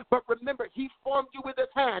life. But remember, he formed you with his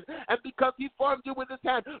hand. And because he formed you with his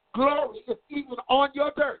hand, glory is even on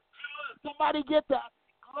your dirt. Somebody get that.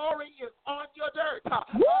 Glory is on your dirt.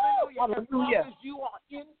 Hallelujah. As long as you are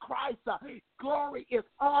in Christ, glory is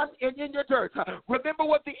on and in your dirt. Remember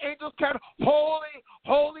what the angels said, holy,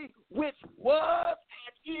 holy, which was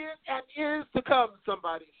and is to come.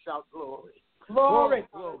 Somebody shout glory. Glory.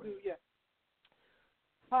 Glory.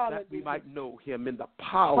 Hallelujah. That we might know him in the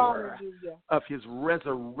power of his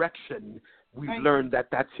resurrection. We've learned that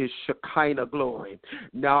that's his Shekinah glory.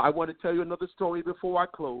 Now, I want to tell you another story before I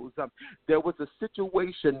close. There was a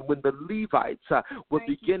situation when the Levites were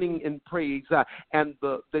beginning in praise, and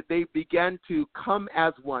they began to come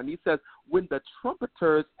as one. He says, when the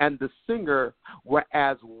trumpeters and the singer were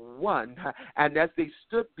as one, and as they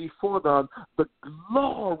stood before them, the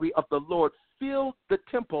glory of the Lord filled the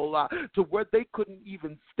temple to where they couldn't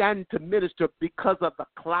even stand to minister because of the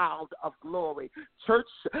cloud of glory. Church,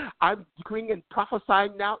 I'm decreeing and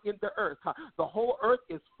prophesying now in the earth. The whole earth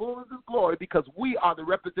is full of His glory because we are the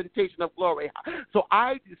representation of glory. So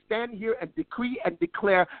I stand here and decree and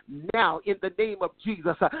declare now in the name of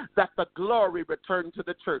Jesus that the glory return to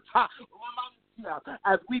the church.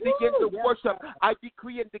 As we begin to worship, I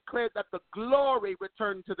decree and declare that the glory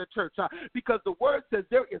return to the church because the word says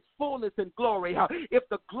there is fullness in glory. If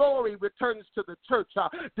the glory returns to the church,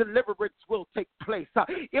 deliverance will take place.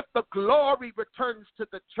 If the glory returns to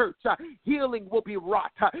the church, healing will be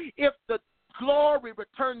wrought. If the glory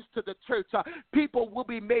returns to the church, people will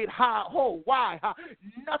be made whole. Why?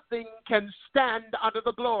 Nothing can stand under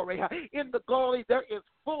the glory. In the glory, there is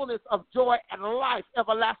fullness of joy and life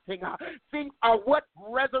everlasting. Things are what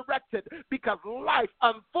resurrected, because life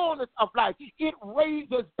and fullness of life, it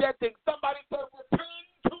raises dead things. Somebody said, return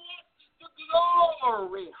to us the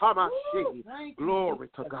glory. Hamashi. Glory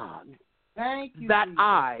to God. Thank you, that Jesus.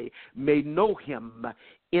 I may know him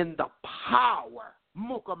in the power,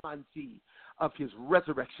 mukamansi, of his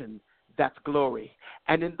resurrection. That's glory.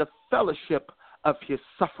 And in the fellowship of his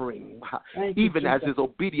suffering, even as his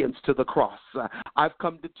obedience to the cross. I've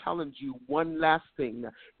come to challenge you one last thing.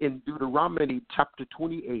 In Deuteronomy chapter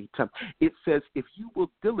 28, it says, if you will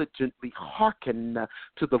diligently hearken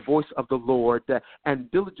to the voice of the Lord and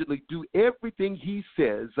diligently do everything he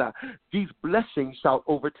says, these blessings shall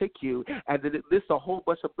overtake you. And then it lists a whole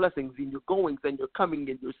bunch of blessings in your goings and your coming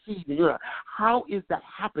and your seed. And how is that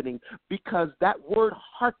happening? Because that word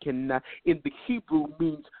hearken in the Hebrew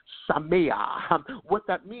means shamea. What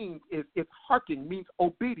that means is, hearken means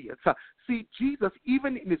obedience. See, Jesus,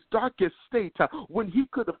 even in his darkest state, when he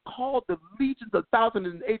could have called the legions of thousands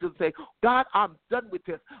and angels and say, God, I'm done with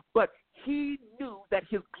this, but he knew that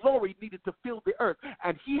his glory needed to fill the earth,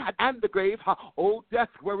 and he had and the grave. Oh, death,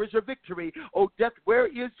 where is your victory? Oh, death, where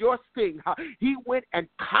is your sting? He went and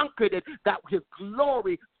conquered it, that his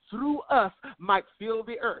glory through us might fill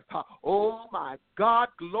the earth. Oh, my God,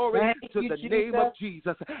 glory to the name of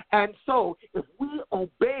Jesus. And so if we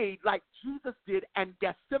obeyed like Jesus did in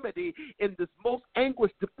Gethsemane, in this most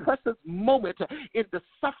anguished, depressive moment, in the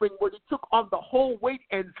suffering where he took on the whole weight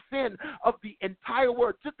and sin of the entire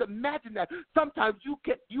world. Just imagine that. Sometimes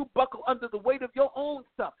you buckle under the weight of your own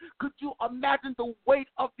stuff. Could you imagine the weight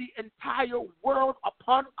of the entire world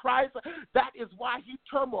upon Christ? That is why he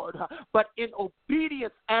turmoiled. But in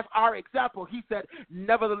obedience, as our example, he said,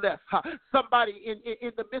 nevertheless, somebody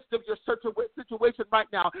in the midst of your situation right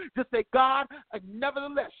now, just say, God,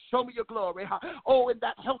 nevertheless, show me your glory. Oh, in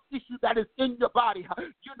that health issue that is in your body,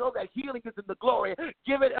 you know that healing is in the glory.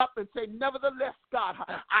 Give it up and say, nevertheless, God,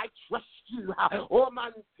 I trust you. Oh,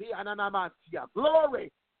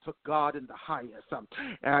 glory to God in the highest. And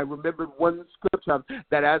I remembered one scripture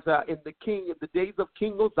that as in the days of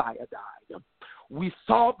King Uzziah died, we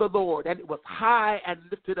saw the Lord, and it was high and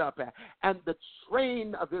lifted up, and the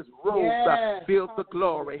train of his robe filled the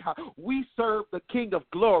glory. We serve the King of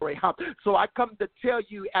glory. So I come to tell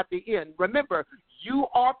you at the end, remember, you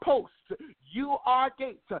are posts, you are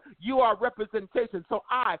gates, you are representation. So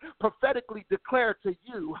I prophetically declare to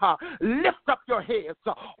you, lift up your heads,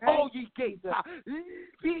 all ye gates,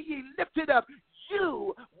 be ye lifted up,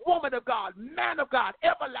 you, woman of God, man of God,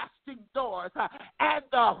 everlasting doors, and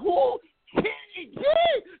who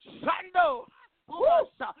Shando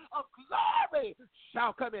of glory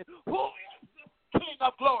shall come in. Who is this King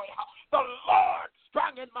of glory? The Lord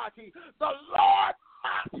strong and mighty, the Lord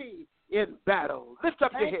mighty in battle. Lift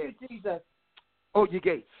up your head, Jesus. Oh, ye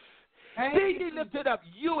gates. Be ye lifted up,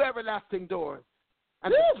 you everlasting doors,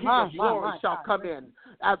 and the King of glory shall come in.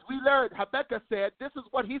 As we learned, Habakkuk said, this is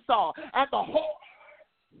what he saw, and the whole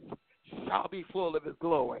earth shall be full of his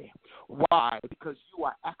glory. Why? Because you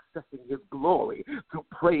are accessing his glory through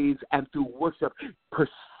praise and through worship.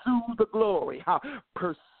 Pursue the glory.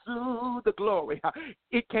 Pursue the glory.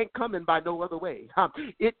 It can't come in by no other way.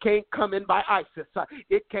 It can't come in by ISIS.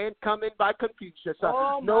 It can't come in by Confucius.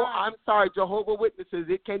 No, I'm sorry, Jehovah's Witnesses.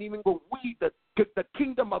 It can't even go. We, the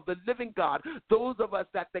kingdom of the living God, those of us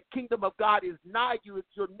that the kingdom of God is nigh you, it's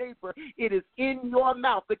your neighbor, it is in your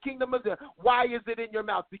mouth. The kingdom of God. Why is it in your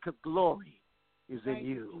mouth? Because glory is in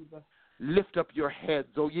you. Lift up your heads,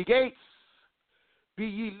 O ye gates. Be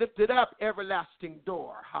ye lifted up, everlasting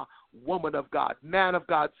door. Woman of God, man of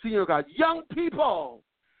God, senior God, young people.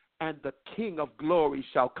 And the King of glory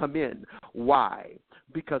shall come in. Why?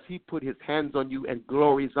 Because he put his hands on you and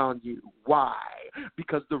glories on you. Why?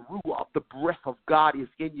 Because the ruach, the breath of God is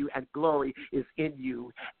in you and glory is in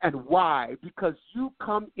you. And why? Because you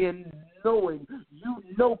come in knowing you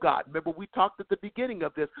know God. Remember, we talked at the beginning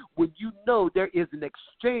of this. When you know, there is an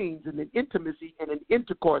exchange and an intimacy and an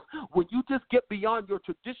intercourse. When you just get beyond your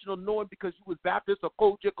traditional knowing because you was Baptist or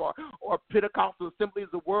Kojic or Pentecostal Assembly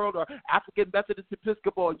of the World or African Methodist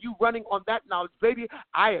Episcopal, you running on that knowledge, baby,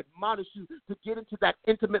 I admonish you to get into that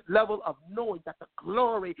intimate level of knowing that the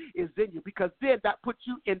glory is in you, because then that puts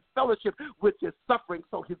you in fellowship with his suffering,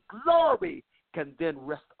 so his glory can then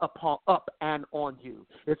rest up and on you.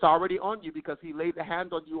 It's already on you because he laid the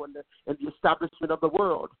hand on you in the establishment of the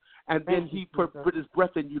world. And then he put his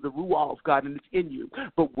breath in you, the ruach of God, and it's in you.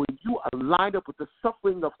 But when you are lined up with the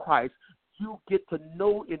suffering of Christ, you get to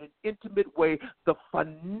know in an intimate way the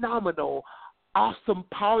phenomenal, awesome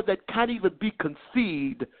power that can't even be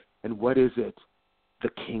conceived. And what is it? The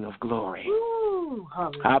King of Glory. Ooh,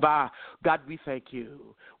 Abba, God, we thank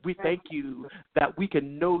you. We thank you that we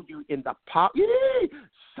can know you in the power.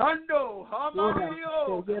 Sando,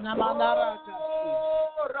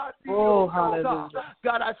 oh, hallelujah.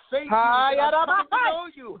 God, I thank you that I'm coming to know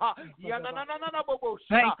you.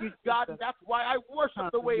 Thank you, God, that's why I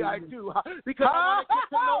worship the way I do, because I want to get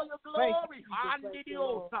to know your glory.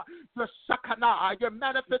 Your Shekinah, your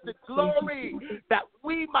manifested glory, that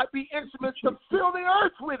we might be instruments to fill the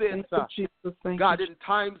earth with it. God, in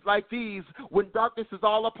times like these, when darkness is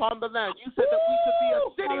all upon the land, you said that we should be a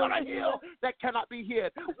city on a hill that cannot be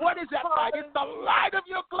hid. What is that light? It's the light of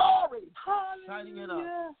your glory shining in us.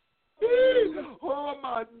 Oh,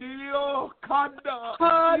 my Dio, Kanda.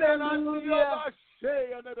 Hallelujah.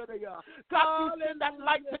 God, we send that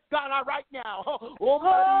light to Ghana right now. Oh,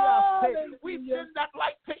 Maria, we send that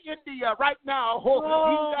light to India right now.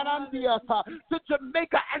 To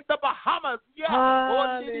Jamaica and the Bahamas.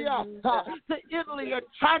 Yeah. To Italy and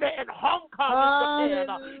China and Hong Kong and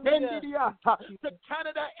Japan. To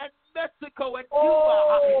Canada and Mexico and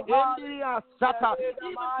Cuba.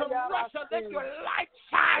 Even to Russia, let your light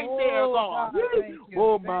shine there, God.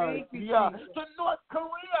 Oh, my God. To North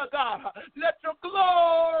Korea, God, let your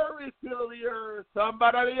glory fill the earth.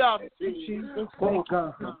 Somebody else. Oh,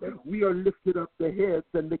 God. We are lifted up the heads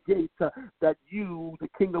and the gates that you, the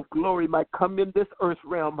King of Glory, might come in this earth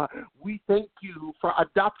realm. We thank you for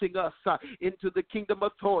adopting us into the kingdom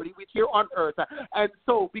authority here on earth. And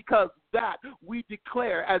so, because that, we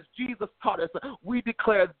declare, as Jesus taught us, we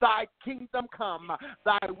declare, thy kingdom come,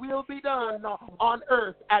 thy will be done on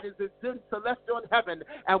earth as it is in celestial in heaven.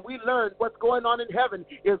 And we learn what's going on in heaven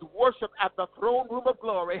is worship at the throne room of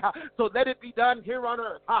glory. So let it be done here on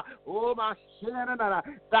earth. Oh, my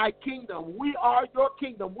thy kingdom. We are your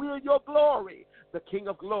kingdom. We are your glory. The King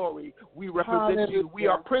of Glory. We represent you. We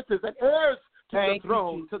are princes and heirs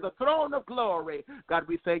to the throne of glory. God,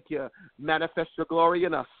 we thank you. Manifest your glory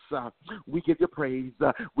in us. We give you praise.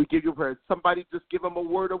 We give you praise. Somebody just give him a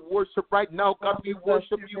word of worship right now. God, we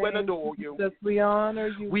worship you and adore you. We honor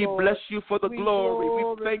you. We bless you for the glory. We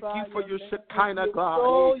thank you for your Shekinah,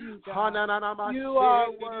 God. You are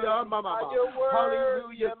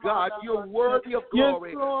hallelujah, God. You're worthy of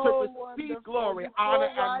glory. To receive glory, honor,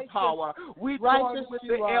 and power. We join with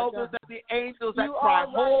the elders and the angels that cry,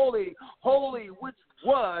 holy, holy, which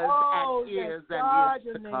was and is and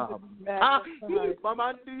is to come.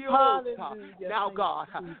 Now, God,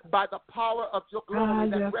 by the power of your glory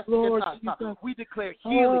that rests in us, we declare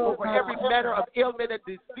healing over every manner of ailment and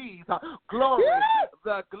disease. Glory,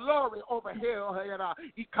 the glory over here.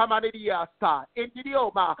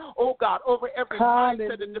 Oh, God, over every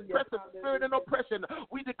mindset and depressive spirit and oppression,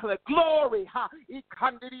 we declare glory.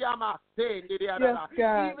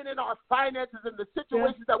 Even in our finances and the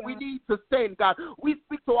situations that we need to sustain, God, we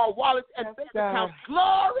speak to our wallets and bank accounts.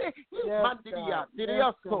 Glory.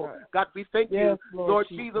 God, we thank you, Lord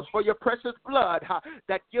Jesus, for your precious blood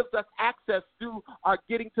that gives us access to our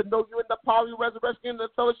getting to know you in the power of your resurrection and the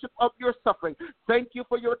fellowship of your suffering. Thank you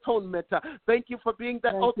for your atonement. Thank you for being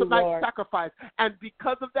that ultimate sacrifice. And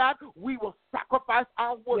because of that, we will sacrifice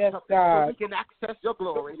our worship so we can access your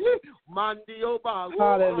glory. I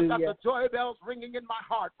got the joy bells ringing in my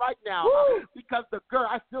heart right now because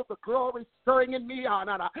I feel the glory stirring in me. And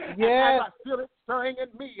as I feel it stirring in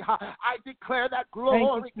me, I declare that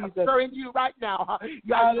glory stirring you right now.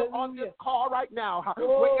 You're on this call right now.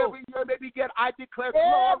 Wherever you may be, I declare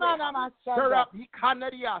glory. Stir up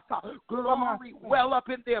glory well up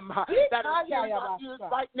in them that is hearing our ears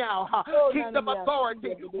right now. Kingdom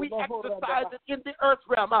authority, we exercise it in the earth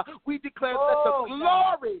realm. We declare that the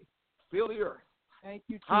glory fill the earth. Thank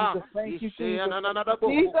you, Jesus. Thank you, Jesus.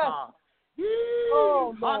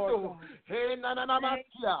 Oh, Lord.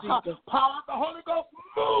 Power of the Holy Ghost,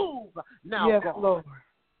 move now, God. Lord.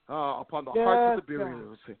 Upon the hearts of the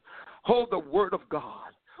believers. Hold the word of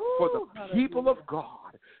God for the people of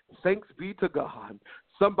God. Thanks be to God.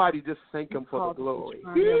 Somebody just thank him for the glory.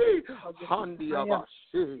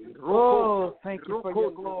 Oh, thank you for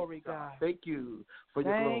your glory, God. Thank you for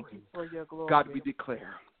your glory. Thank you for your glory. God, we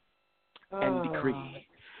declare and decree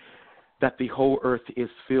that the whole earth is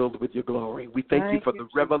filled with your glory. We thank you for the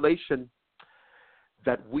revelation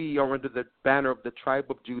that we are under the banner of the tribe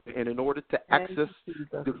of Judah, and in order to access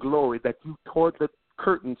the glory, that you tore the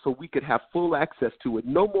curtain so we could have full access to it.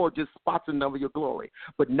 No more just spots of your glory,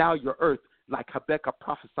 but now your earth like Habakkuk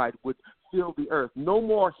prophesied, would fill the earth. No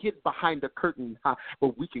more hid behind the curtain,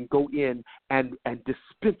 but we can go in and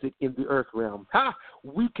dispense it in the earth realm.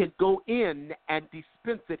 We can go in and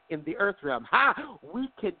dispense it in the earth realm. We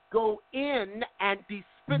can go in and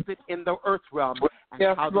dispense it in the earth realm. And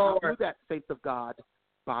yes, how do Lord. we do that, saints of God?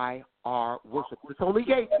 By our worship. It's the only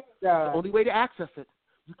gate. The only way to access it.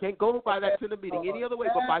 You can't go by that to the meeting any other way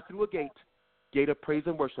but by through a gate. Gate of praise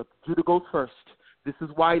and worship. Judah goes first. This is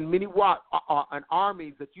why many an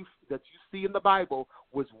army that you see in the Bible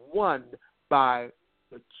was won by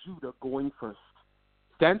the Judah going first.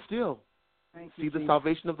 Stand still. See the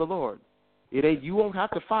salvation of the Lord. You won't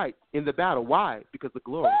have to fight in the battle. Why? Because the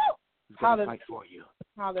glory is going to fight for you.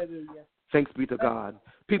 Hallelujah. Thanks be to God.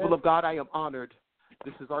 People of God, I am honored.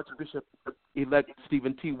 This is Archbishop-elect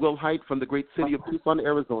Steven T. Wilhite from the great city of Tucson,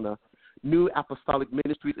 Arizona. New Apostolic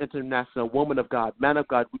Ministries International, woman of God, man of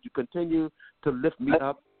God, would you continue to lift me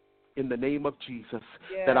up in the name of Jesus,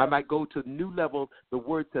 that I might go to a new level? The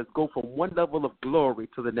word says go from one level of glory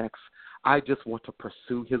to the next. I just want to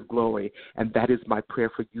pursue his glory, and that is my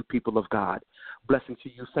prayer for you, people of God. Blessing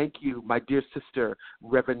to you. Thank you, my dear sister,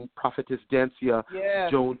 Reverend Prophetess Dancia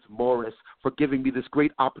Jones Morris, for giving me this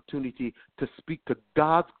great opportunity to speak to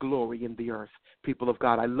God's glory in the earth. People of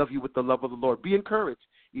God, I love you with the love of the Lord. Be encouraged.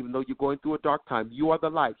 Even though you're going through a dark time, you are the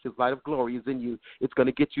light. His light of glory is in you. It's going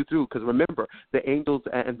to get you through. Because remember, the angels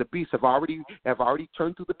and the beasts have already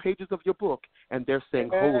turned through the pages of your book, and they're saying,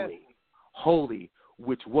 holy, holy,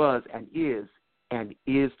 which was and is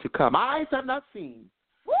to come. Eyes have not seen,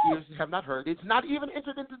 ears have not heard. It's not even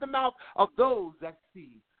entered into the mouth of those that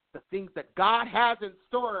see the things that God has in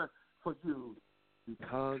store for you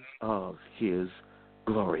because of his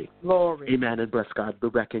glory. Glory. Amen. And bless God. Be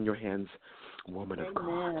back in your hands, woman of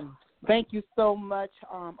God. Thank you so much,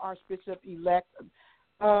 Archbishop-elect.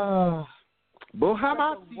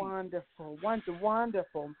 Wonderful,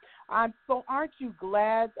 wonderful. Aren't you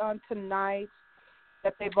glad tonight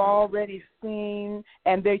that they've already seen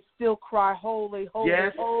and they still cry, holy, holy,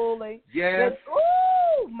 holy? Yes.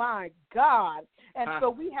 Oh, my God. And so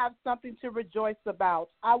we have something to rejoice about.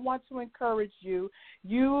 I want to encourage you.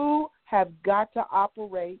 You have got to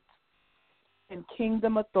operate in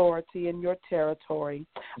kingdom authority in your territory.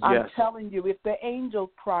 I'm telling you, if the angels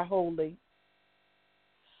cry holy,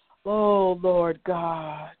 oh, Lord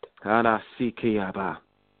God.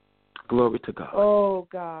 Glory to God. Oh,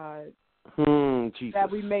 God. Jesus.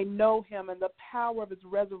 That we may know him and the power of his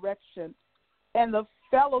resurrection and the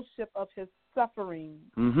fellowship of his suffering,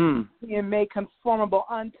 being made conformable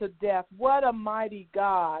unto death. What a mighty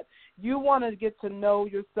God. You want to get to know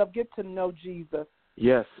yourself, get to know Jesus.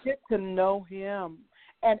 Yes. Get to know him.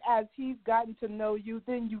 And as he's gotten to know you,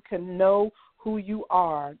 then you can know who you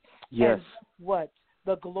are. Yes. And what?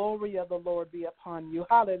 The glory of the Lord be upon you.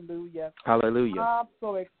 Hallelujah. Hallelujah. I'm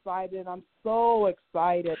so excited. I'm so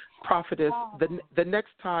excited. Prophetess, the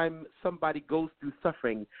next time somebody goes through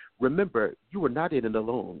suffering, remember, you are not in it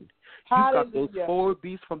alone. You've got those four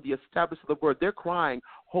beasts from the establishment of the word. They're crying,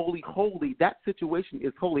 holy, holy. That situation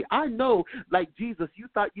is holy. I know, like Jesus, you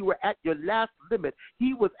thought you were at your last limit.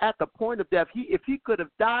 He was at the point of death. If he could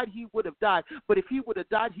have died, he would have died. But if he would have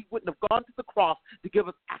died, he wouldn't have gone to the cross to give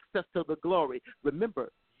us access to the glory.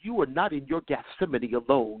 Remember, you are not in your Gethsemane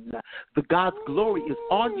alone. The God's glory is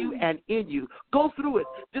on you and in you. Go through it.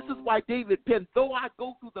 This is why David penned, though I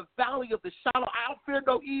go through the valley of the shadow, I'll fear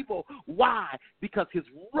no evil. Why? Because his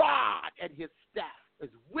rod and his staff is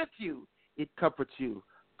with you. It comforts you.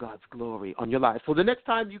 God's glory on your life. So the next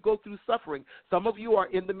time you go through suffering, some of you are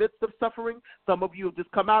in the midst of suffering. Some of you have just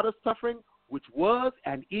come out of suffering, which was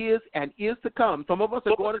and is to come. Some of us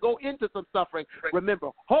are going to go into some suffering. Remember,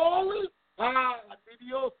 holy,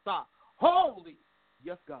 holy.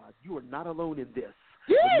 Yes, God, you are not alone in this.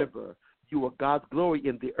 Remember, you are God's glory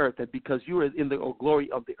in the earth, and because you are in the glory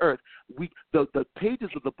of the earth, the pages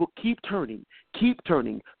of the book keep turning.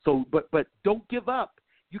 So, but don't give up.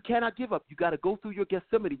 You cannot give up. You got to go through your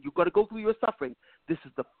Gethsemane. You got to go through your suffering. This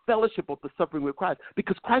is the fellowship of the suffering with Christ,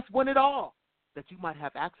 because Christ won it all, that you might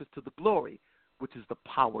have access to the glory, which is the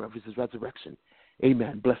power of his resurrection.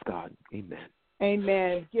 Amen. Bless God. Amen.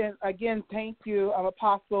 Amen. Again, thank you,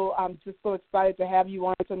 Apostle. I'm just so excited to have you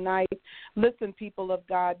on tonight. Listen, people of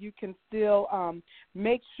God, you can still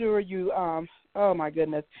make sure you, oh, my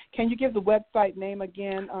goodness. Can you give the website name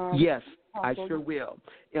again? Yes, Apostle? I sure will.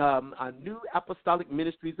 On New Apostolic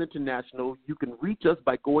Ministries International, you can reach us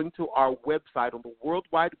by going to our website on the World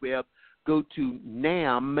Wide Web. Go to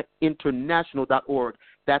naminternational.org.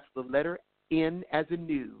 That's the letter N as in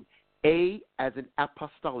new, A as in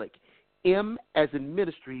apostolic, M as in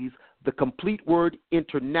ministries, the complete word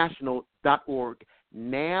international.org.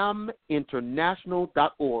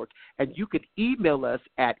 naminternational.org. And you can email us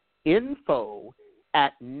at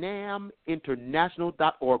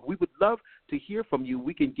info@naminternational.org. We would love to hear from you.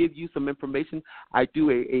 We can give you some information. I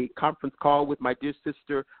do a conference call with my dear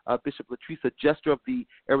sister, Bishop Latricia Jester of the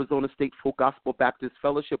Arizona State Full Gospel Baptist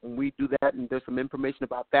Fellowship, and we do that, and there's some information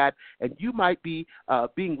about that. And you might be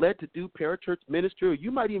being led to do parachurch ministry, or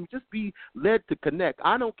you might even just be led to connect.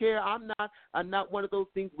 I don't care. I'm not one of those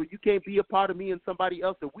things where you can't be a part of me and somebody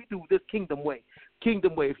else, and we do this kingdom way.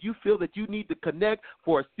 Kingdom way. If you feel that you need to connect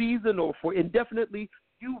for a season or for indefinitely,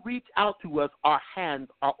 you reach out to us. Our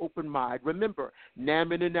hands are open wide. Remember,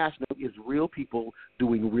 NAM International is real people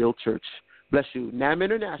doing real church. Bless you.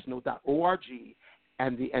 naminternational.org,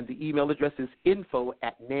 and the email address is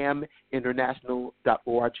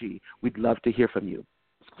info@naminternational.org. We'd love to hear from you.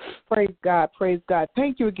 Praise God. Praise God.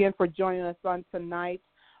 Thank you again for joining us on tonight.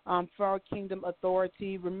 For our Kingdom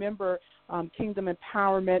Authority. Remember, Kingdom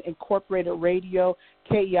Empowerment Incorporated Radio,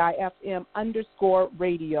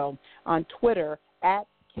 KEIFM_radio, on Twitter at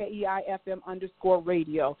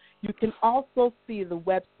KEIFM_radio. You can also see the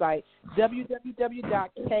website,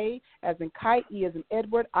 www.K as in kite, E as in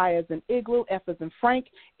Edward, I as in Igloo, F as in Frank,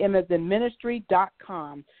 M as in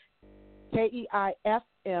ministry.com,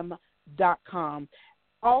 KEIFM.com.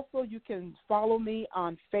 Also, you can follow me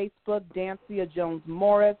on Facebook, Dancia Jones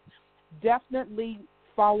Morris. Definitely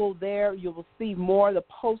follow there. You will see more of the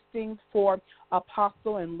postings for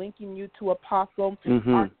Apostle and linking you to Apostle,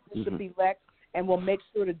 Archbishop-elect, and we'll make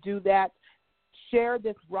sure to do that. Share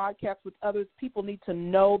this broadcast with others. People need to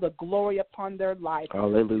know the glory upon their life.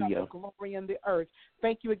 Hallelujah. The glory in the earth.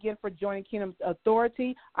 Thank you again for joining Kingdom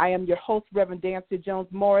Authority. I am your host, Reverend Dancia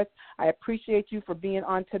Jones Morris. I appreciate you for being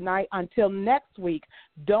on tonight. Until next week,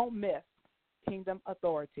 don't miss Kingdom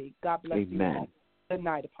Authority. God bless you all. Good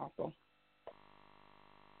night, Apostle.